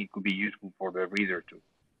made, I think it could be useful for the reader too.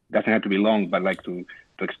 Doesn't have to be long, but like to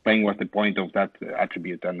explain what's the point of that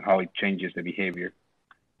attribute and how it changes the behavior.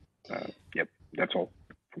 Yep, that's all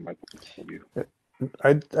from my point of view.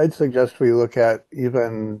 I'd suggest we look at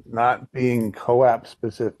even not being co-app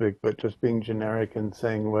specific, but just being generic and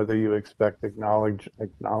saying whether you expect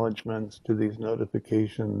acknowledgements to these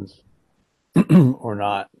notifications or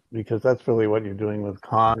not, because that's really what you're doing with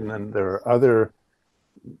con. And there are other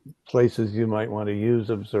places you might want to use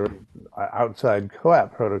observe outside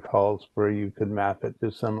co-app protocols where you could map it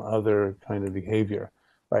to some other kind of behavior.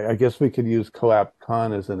 I guess we could use co-app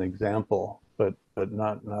con as an example, but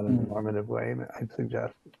not in a normative way, I'd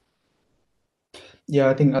suggest. Yeah,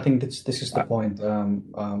 I think this is the point.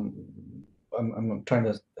 I'm trying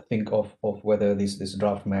to think of whether this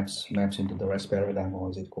draft maps into the REST paradigm,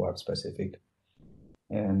 or is it co-app specific?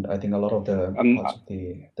 And I think a lot of the parts of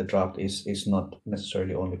the draft is not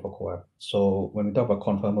necessarily only for co-app. So when we talk about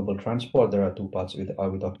confirmable transport, there are two parts. Are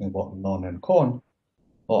we talking about non and con,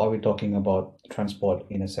 or are we talking about transport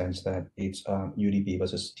in a sense that it's UDP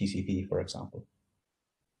versus TCP, for example?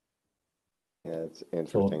 Yeah, it's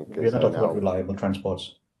interesting. So we're not talking about reliable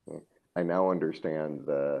transports. I now understand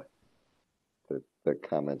the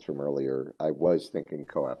comments from earlier. I was thinking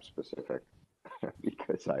co-app specific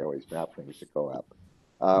because I always map things to co-app.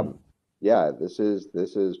 Yeah, this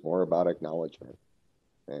is more about acknowledgement,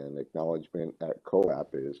 and acknowledgement at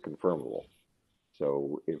co-app is confirmable.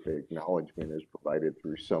 So if acknowledgement is provided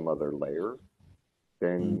through some other layer,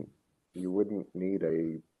 then you wouldn't need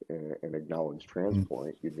an acknowledged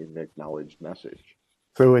transport. You'd need an acknowledged message.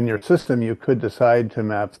 So in your system, you could decide to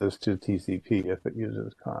map this to TCP if it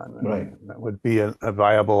uses con. Right. That would be a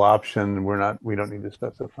viable option. We don't need to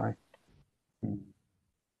specify.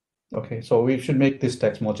 Okay, so we should make this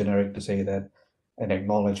text more generic to say that and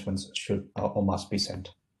acknowledgements should or must be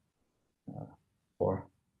sent for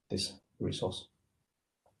this resource.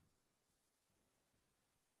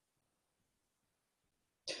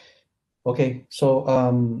 Okay, so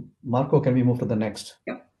Marco, can we move to the next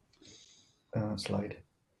slide?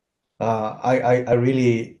 I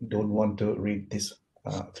really don't want to read this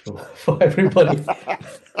through for everybody.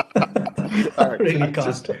 I really can't.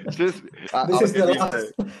 This is the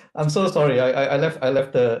last. I'm so sorry. I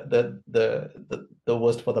left the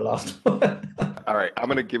worst for the last one. All right, I'm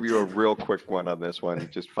going to give you a real quick one on this one,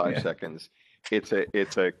 just 5 seconds. It's a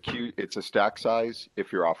stack size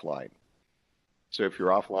if you're offline. So if you're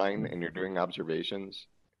offline and you're doing observations,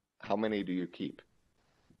 how many do you keep?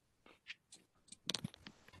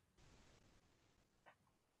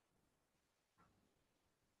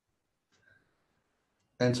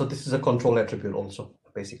 And so this is a control attribute also,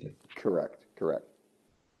 basically. Correct.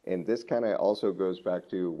 And this kind of also goes back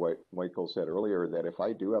to what Michael said earlier, that if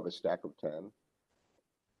I do have a stack of 10,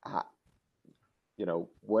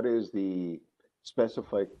 what is the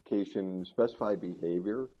specified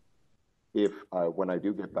behavior if when I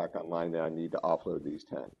do get back online that I need to offload these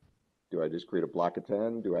 10? Do I just create a block of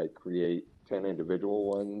 10? Do I create 10 individual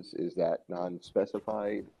ones? Is that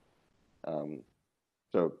non-specified?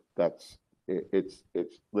 So that's it's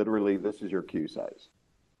literally, this is your queue size.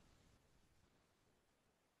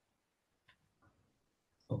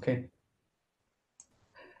 Okay.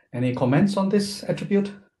 Any comments on this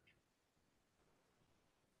attribute?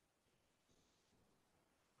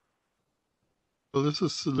 Well, this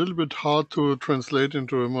is a little bit hard to translate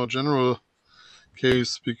into a more general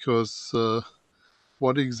case because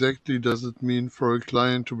what exactly does it mean for a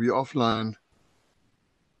client to be offline?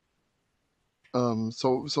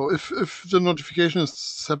 So if the notification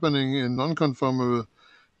is happening in non-conformable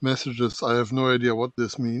messages, I have no idea what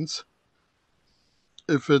this means.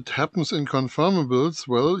 If it happens in conformables,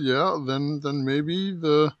 well, yeah, then maybe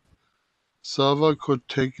the server could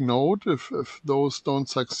take note if those don't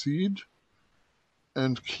succeed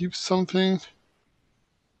and keep something.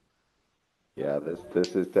 Yeah,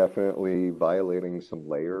 this is definitely violating some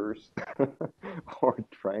layers or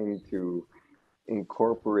trying to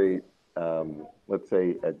incorporate, let's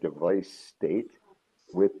say, a device state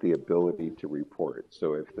with the ability to report.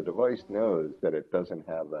 So if the device knows that it doesn't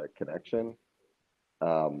have a connection,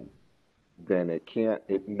 then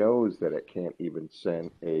it knows that it can't even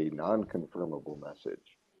send a non-confirmable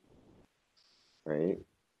message, right?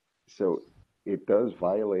 So it does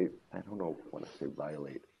violate, I don't know if I want to say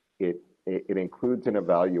violate, it includes an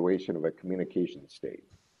evaluation of a communication state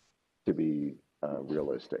to be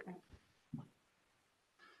realistic.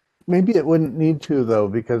 Maybe it wouldn't need to, though,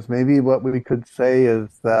 because maybe what we could say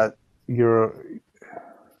is that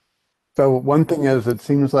so one thing is, it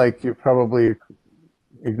seems like you're probably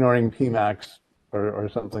ignoring PMAX or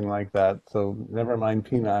something like that. So never mind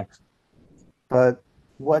PMAX. But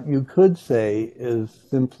what you could say is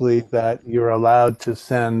simply that you're allowed to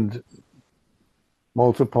send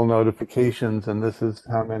multiple notifications, and this is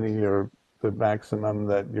how many you're the maximum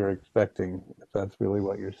that you're expecting, if that's really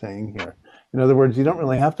what you're saying here. In other words, you don't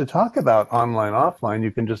really have to talk about online, offline. You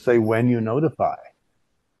can just say when you notify.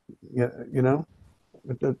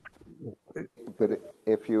 But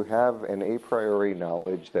if you have an a priori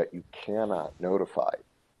knowledge that you cannot notify,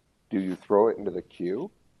 do you throw it into the queue,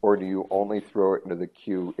 or do you only throw it into the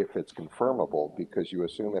queue if it's confirmable? Because you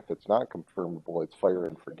assume if it's not confirmable, it's fire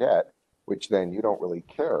and forget, which then you don't really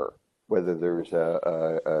care whether there's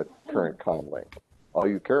a current comm link. All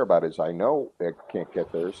you care about is, I know it can't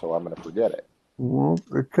get there, so I'm going to forget it. Well,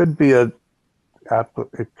 it could be a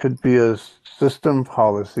system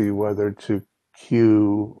policy whether to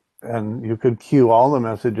queue, and you could queue all the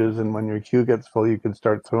messages, and when your queue gets full, you could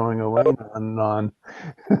start throwing away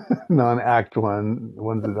non-act ones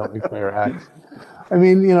that don't require acts. I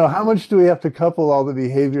mean, how much do we have to couple all the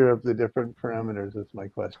behavior of the different parameters? Is my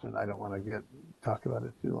question. I don't want to talk about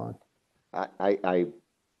it too long.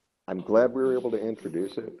 I'm glad we were able to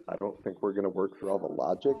introduce it. I don't think we're going to work through all the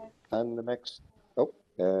logic on the next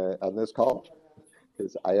on this call,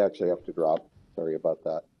 because I actually have to drop. Sorry about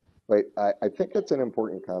that. But I think it's an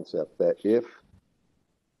important concept that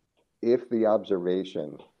if the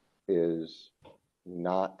observation is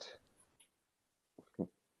not,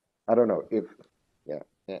 I don't know if,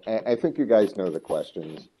 I think you guys know the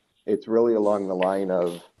questions. It's really along the line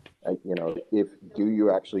of, do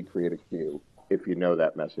you actually create a queue if you know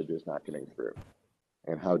that message is not getting through,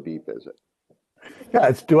 and how deep is it? Yeah,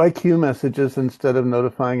 it's, do I queue messages instead of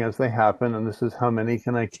notifying as they happen, and this is how many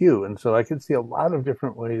can I queue? And so I could see a lot of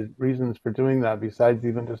different reasons for doing that besides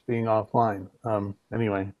even just being offline.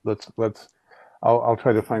 Anyway, let's I'll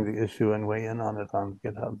try to find the issue and weigh in on it on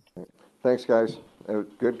GitHub. Thanks, guys.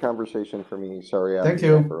 Good conversation for me. Sorry I had Thank to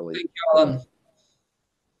get up you. early. Thank you, Alan.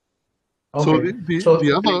 So Okay.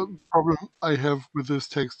 the other problem I have with this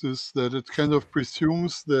text is that it kind of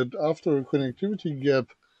presumes that after a connectivity gap,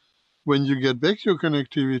 when you get back your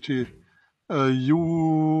connectivity, you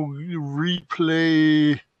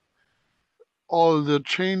replay all the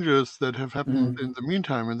changes that have happened in the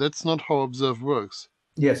meantime, and that's not how observe works.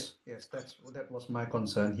 Yes, that was my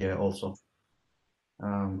concern here also.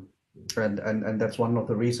 And that's one of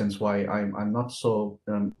the reasons why I'm not so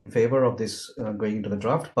in favor of this going into the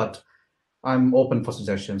draft, but I'm open for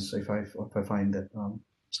suggestions if I find that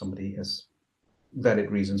somebody has valid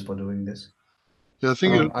reasons for doing this. Yeah, I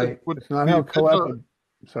think it would It's not be how co-op. better.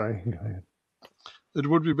 Sorry, go ahead. It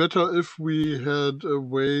would be better if we had a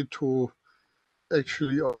way to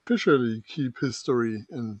actually officially keep history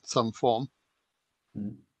in some form.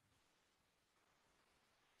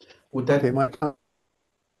 Would that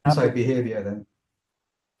inside behavior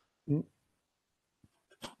then?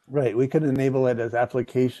 Right, we could enable it as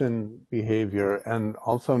application behavior and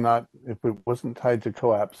also not if it wasn't tied to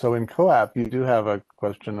COAP. So in COAP, you do have a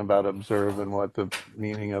question about observe and what the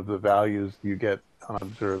meaning of the values you get on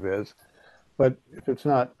observe is. But if it's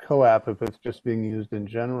not COAP, if it's just being used in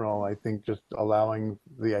general, I think just allowing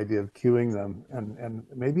the idea of queuing them and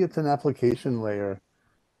maybe it's an application layer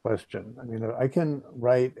question. I mean, I can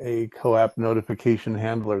write a COAP notification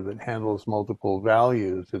handler that handles multiple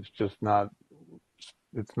values. It's just not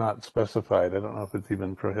specified. I don't know if it's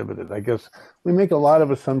even prohibited. I guess we make a lot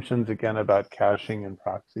of assumptions again about caching and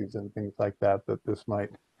proxies and things like that, that this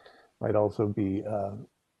might also be,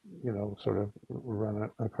 you know, sort of run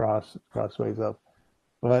across ways up.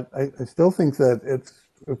 But I still think that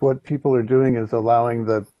if what people are doing is allowing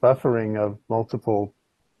the buffering of multiple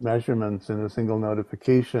measurements in a single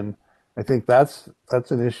notification, I think that's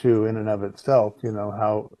an issue in and of itself, you know,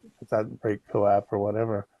 how does that break COAP or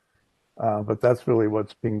whatever. But that's really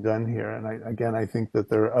what's being done here. And I think that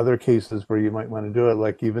there are other cases where you might want to do it,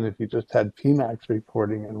 like even if you just had PMAX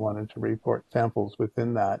reporting and wanted to report samples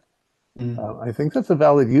within that. I think that's a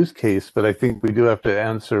valid use case, but I think we do have to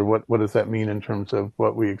answer what does that mean in terms of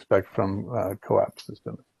what we expect from COAP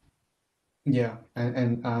systems. Yeah,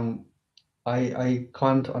 and I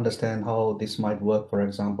can't understand how this might work. For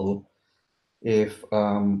example, if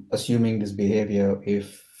assuming this behavior,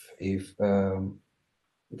 if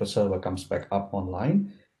a server comes back up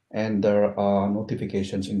online and there are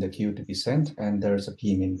notifications in the queue to be sent and there's a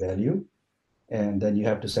pmin value, and then you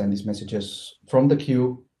have to send these messages from the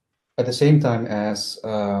queue at the same time as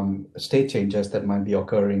state changes that might be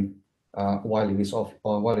occurring while it is off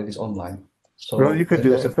or while it is online. So well, you could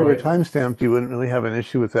do that. If they were timestamped, you wouldn't really have an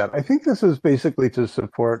issue with that. I think this is basically to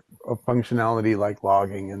support a functionality like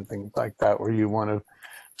logging and things like that, where you want to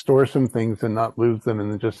store some things and not lose them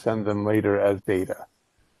and then just send them later as data.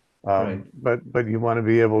 But you want to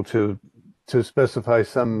be able to specify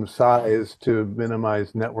some size to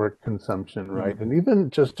minimize network consumption, right? And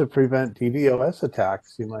even just to prevent DDoS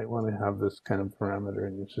attacks, you might want to have this kind of parameter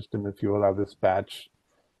in your system if you allow this batch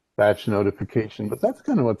notification. But that's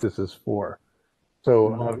kind of what this is for.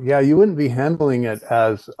 So yeah, you wouldn't be handling it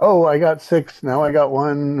as, oh, I got 6, now I got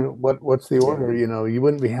 1. What's the order? You know, you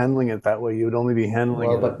wouldn't be handling it that way. You would only be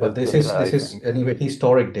handling it. But this is anyway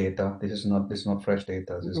historic data. This is not fresh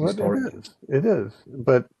data. This is historic. It is.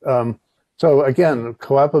 But so again,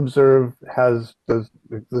 COAP Observe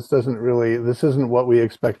this isn't what we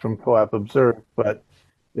expect from COAP Observe, but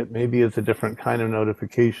it maybe is a different kind of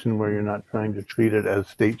notification where you're not trying to treat it as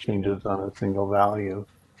state changes on a single value.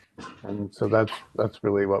 And so that's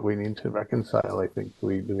really what we need to reconcile. I think do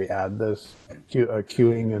we add this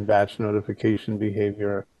queuing and batch notification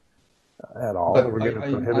behavior at all? Or we're going to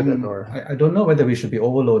prohibit it, or I don't know whether we should be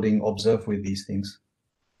overloading observe with these things.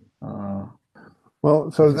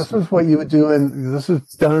 Well, so this is what you would do, and this is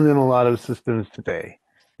done in a lot of systems today.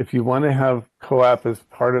 If you want to have COAP as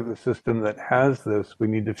part of the system that has this, we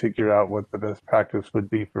need to figure out what the best practice would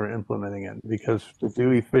be for implementing it. Because to do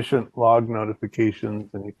efficient log notifications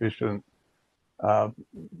and efficient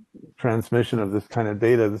transmission of this kind of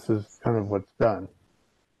data, this is kind of what's done.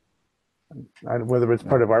 Whether it's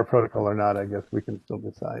part of our protocol or not, I guess we can still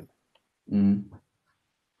decide.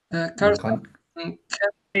 Carsten,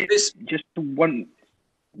 just one.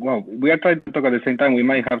 Well, we are trying to talk at the same time. We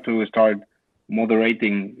might have to start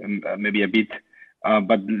moderating maybe a bit,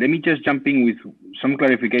 but let me just jump in with some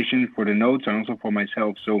clarification for the notes and also for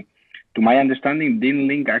myself. So to my understanding, DIN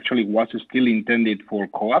link actually was still intended for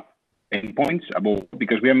COAP endpoints,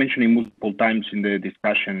 because we are mentioning multiple times in the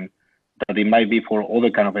discussion that it might be for other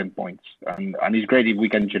kind of endpoints. And it's great if we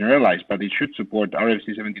can generalize, but it should support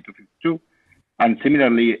RFC 7252. And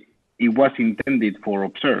similarly, it was intended for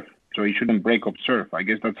observe, so it shouldn't break observe. I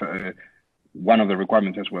guess that's one of the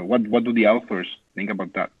requirements as well. What do the authors think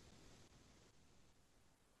about that?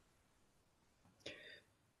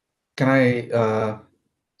 Can I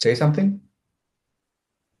say something?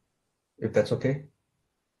 If that's okay.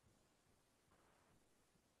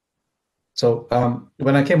 So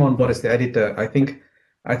when I came on board as the editor, I think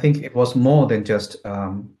it was more than just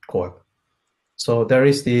CoAP. So there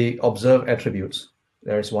is the observe attributes.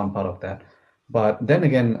 There is one part of that. But then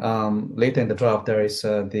again, later in the draft, there is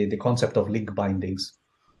the concept of link bindings.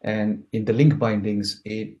 And in the link bindings,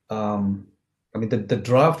 I mean, the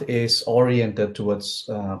draft is oriented towards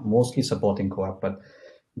mostly supporting CoAP, but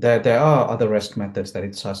there are other REST methods that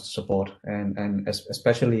it starts to support. And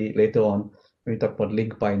especially later on, when we talk about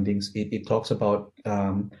link bindings, it talks about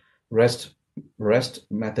REST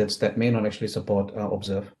methods that may not actually support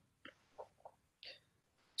observe.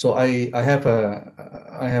 So I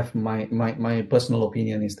have my personal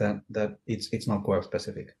opinion is that it's not CoAP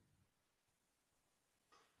specific.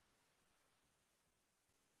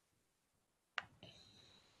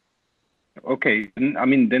 Okay, I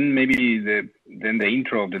mean, then maybe the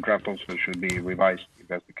intro of the draft also should be revised if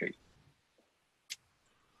that's the case.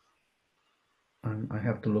 I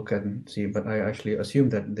have to look at and see, but I actually assume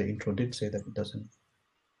that the intro did say that it doesn't.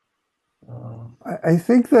 I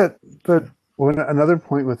think that another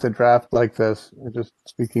point with a draft like this, just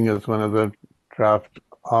speaking as one of the draft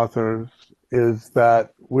authors, is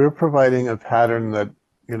that we're providing a pattern that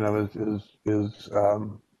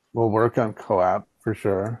will work on CoAP for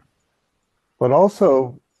sure, but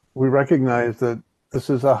also we recognize that this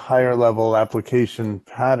is a higher level application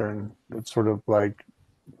pattern. It's sort of like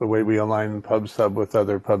the way we align PubSub with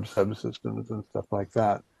other PubSub systems and stuff like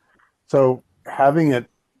that. So having it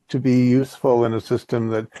to be useful in a system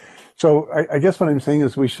that, so I guess what I'm saying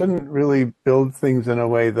is we shouldn't really build things in a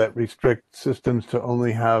way that restrict systems to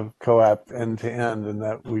only have CoAP end to end, and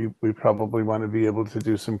that we probably want to be able to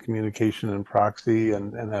do some communication and proxy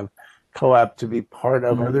and have CoAP to be part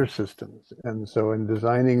of other systems. And so in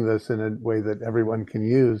designing this in a way that everyone can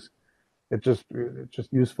use, it's just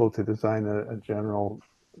useful to design a general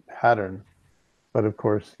pattern. But of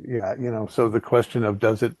course, yeah, so the question of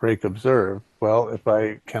does it break observe? Well,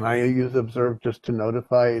 can I use observe just to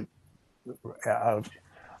notify?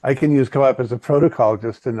 I can use CoAP as a protocol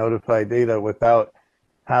just to notify data without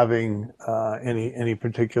having any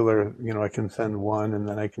particular, I can send one and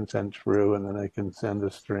then I can send true and then I can send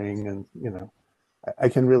a string, and I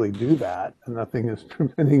can really do that, and nothing is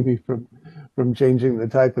preventing me from changing the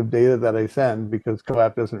type of data that I send, because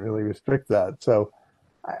CoAP doesn't really restrict that. So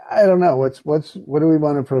I don't know what do we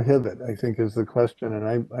want to prohibit, I think is the question. And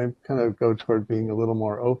I kind of go toward being a little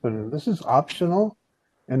more open, and this is optional.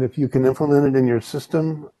 And if you can implement it in your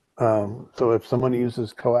system, so if someone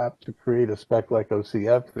uses CoAP to create a spec like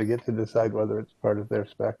OCF, they get to decide whether it's part of their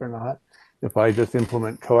spec or not. If I just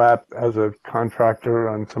implement CoAP as a contractor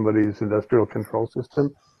on somebody's industrial control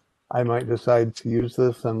system, I might decide to use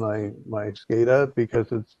this on my SCADA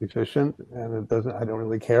because it's efficient and I don't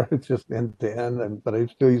really care. It's just end to end, but I'm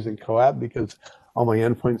still using CoAP because all my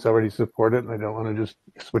endpoints already support it, and I don't want to just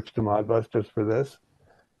switch to Modbus just for this.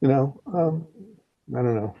 I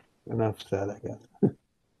don't know. Enough said, I guess.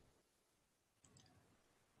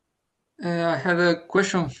 I had a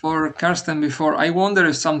question for Karsten before. I wonder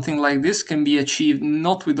if something like this can be achieved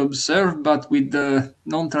not with observe, but with the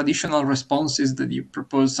non-traditional responses that you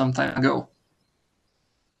proposed some time ago.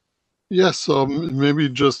 Yes, maybe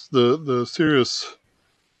just the serious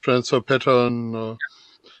transfer pattern.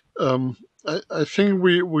 I think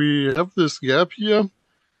we have this gap here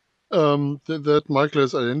that Michael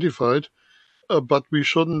has identified, but we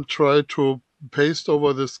shouldn't try to paste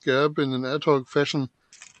over this gap in an ad hoc fashion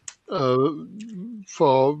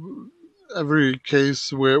for every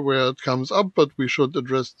case where it comes up, but we should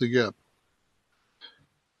address the gap.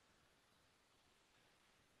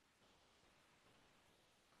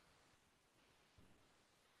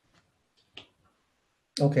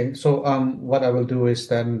 Okay, so what I will do is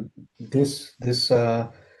then this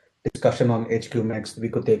discussion on HQMX, we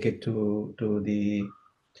could take it to the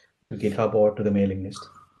GitHub or to the mailing list.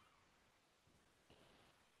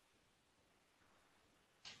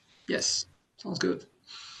 Yes, sounds good.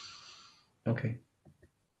 Okay,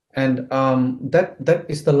 and that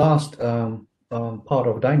is the last part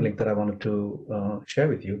of DynLink that I wanted to share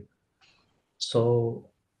with you. So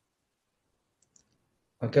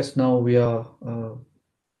I guess now we are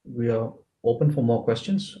open for more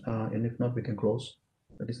questions, and if not, we can close.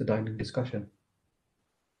 That is the DynLink discussion.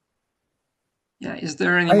 Yeah, is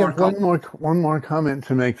there any I more have comments? one more comment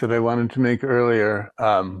to make that I wanted to make earlier,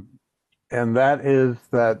 and that is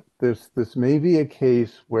that this may be a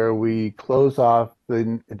case where we close off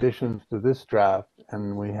the additions to this draft,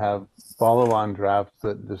 and we have follow-on drafts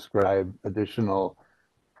that describe additional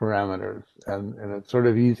parameters, and it's sort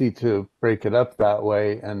of easy to break it up that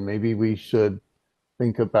way. And maybe we should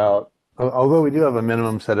think about, although we do have a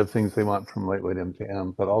minimum set of things they want from lightweight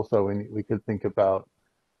MTM, but also we could think about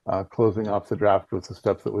closing off the draft with the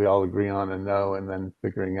stuff that we all agree on and know, and then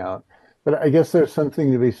figuring out. But I guess there's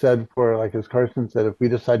something to be said for, like as Carsten said, if we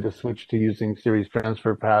decide to switch to using series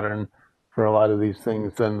transfer pattern for a lot of these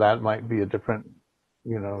things, then that might be a different,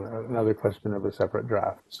 another question of a separate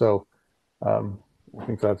draft. So I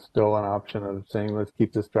think that's still an option of saying, let's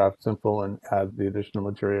keep this draft simple and add the additional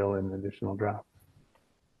material in the additional draft.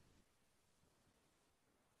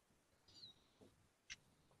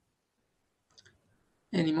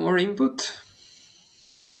 Any more input?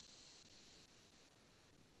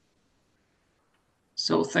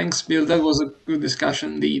 So thanks, Bill. That was a good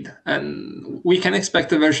discussion indeed. And we can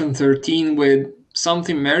expect a version 13 with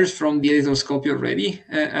something merged from the editor's copy already,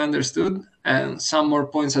 understood, and some more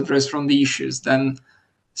points addressed from the issues. Then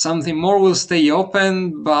something more will stay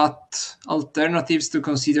open, but alternatives to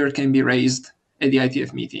consider can be raised at the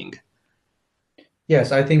IETF meeting.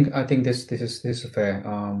 Yes, I think this is fair.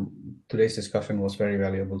 Today's discussion was very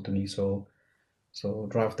valuable to me. So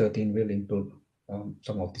draft 13 will include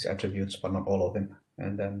some of these attributes, but not all of them.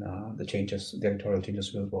 And then the editorial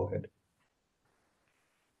changes will go ahead.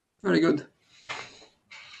 Very good.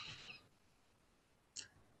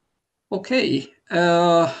 Okay.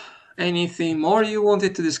 Anything more you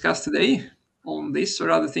wanted to discuss today on this or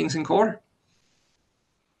other things in core?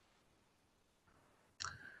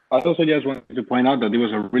 I also just wanted to point out that it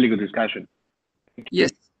was a really good discussion.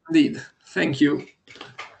 Yes, indeed. Thank you.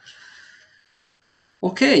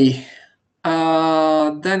 Okay.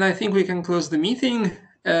 Then I think we can close the meeting.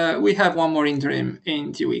 We have one more interim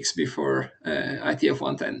in 2 weeks before IETF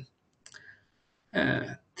 110.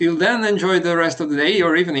 Till then, enjoy the rest of the day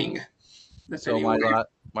or evening. So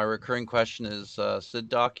my recurring question is SID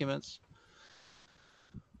documents.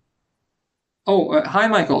 Oh, hi,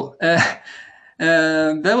 Michael. That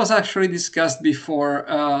was actually discussed before.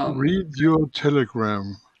 Read your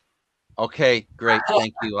telegram. Okay, great.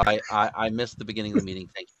 Thank you. I missed the beginning of the meeting.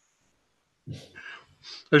 Thank you.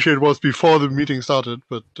 Actually, it was before the meeting started,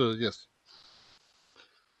 but yes.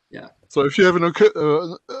 Yeah. So if you have an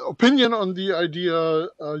opinion on the idea,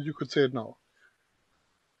 you could say it now.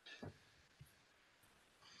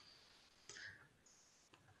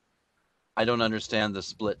 I don't understand the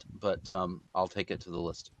split, but I'll take it to the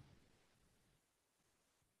list.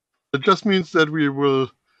 It just means that we will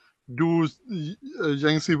do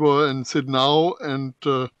Yang Sibor and Sid now and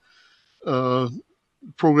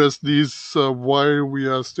progress these while we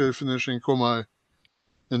are still finishing Komai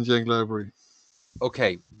and Yang Library.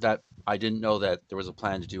 Okay, that I didn't know that there was a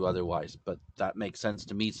plan to do otherwise, but that makes sense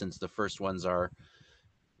to me since the first ones are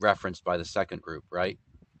referenced by the second group, right?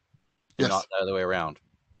 Yes. Not the other way around.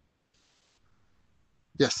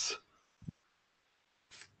 Yes.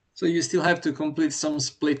 So you still have to complete some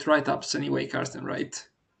split write-ups anyway, Carsten, right?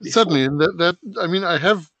 Certainly, and that I mean, I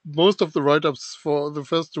have most of the write-ups for the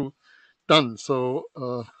first two done, so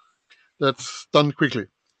that's done quickly.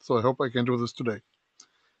 So I hope I can do this today.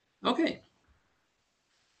 Okay.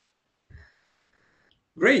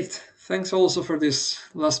 Great. Thanks also for this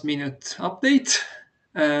last-minute update.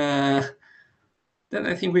 Then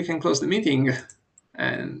I think we can close the meeting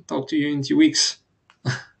and talk to you in 2 weeks.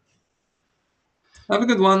 Have a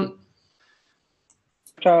good one.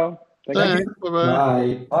 Ciao. Thanks.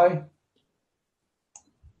 Bye-bye. Bye.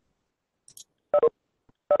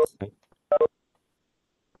 Bye.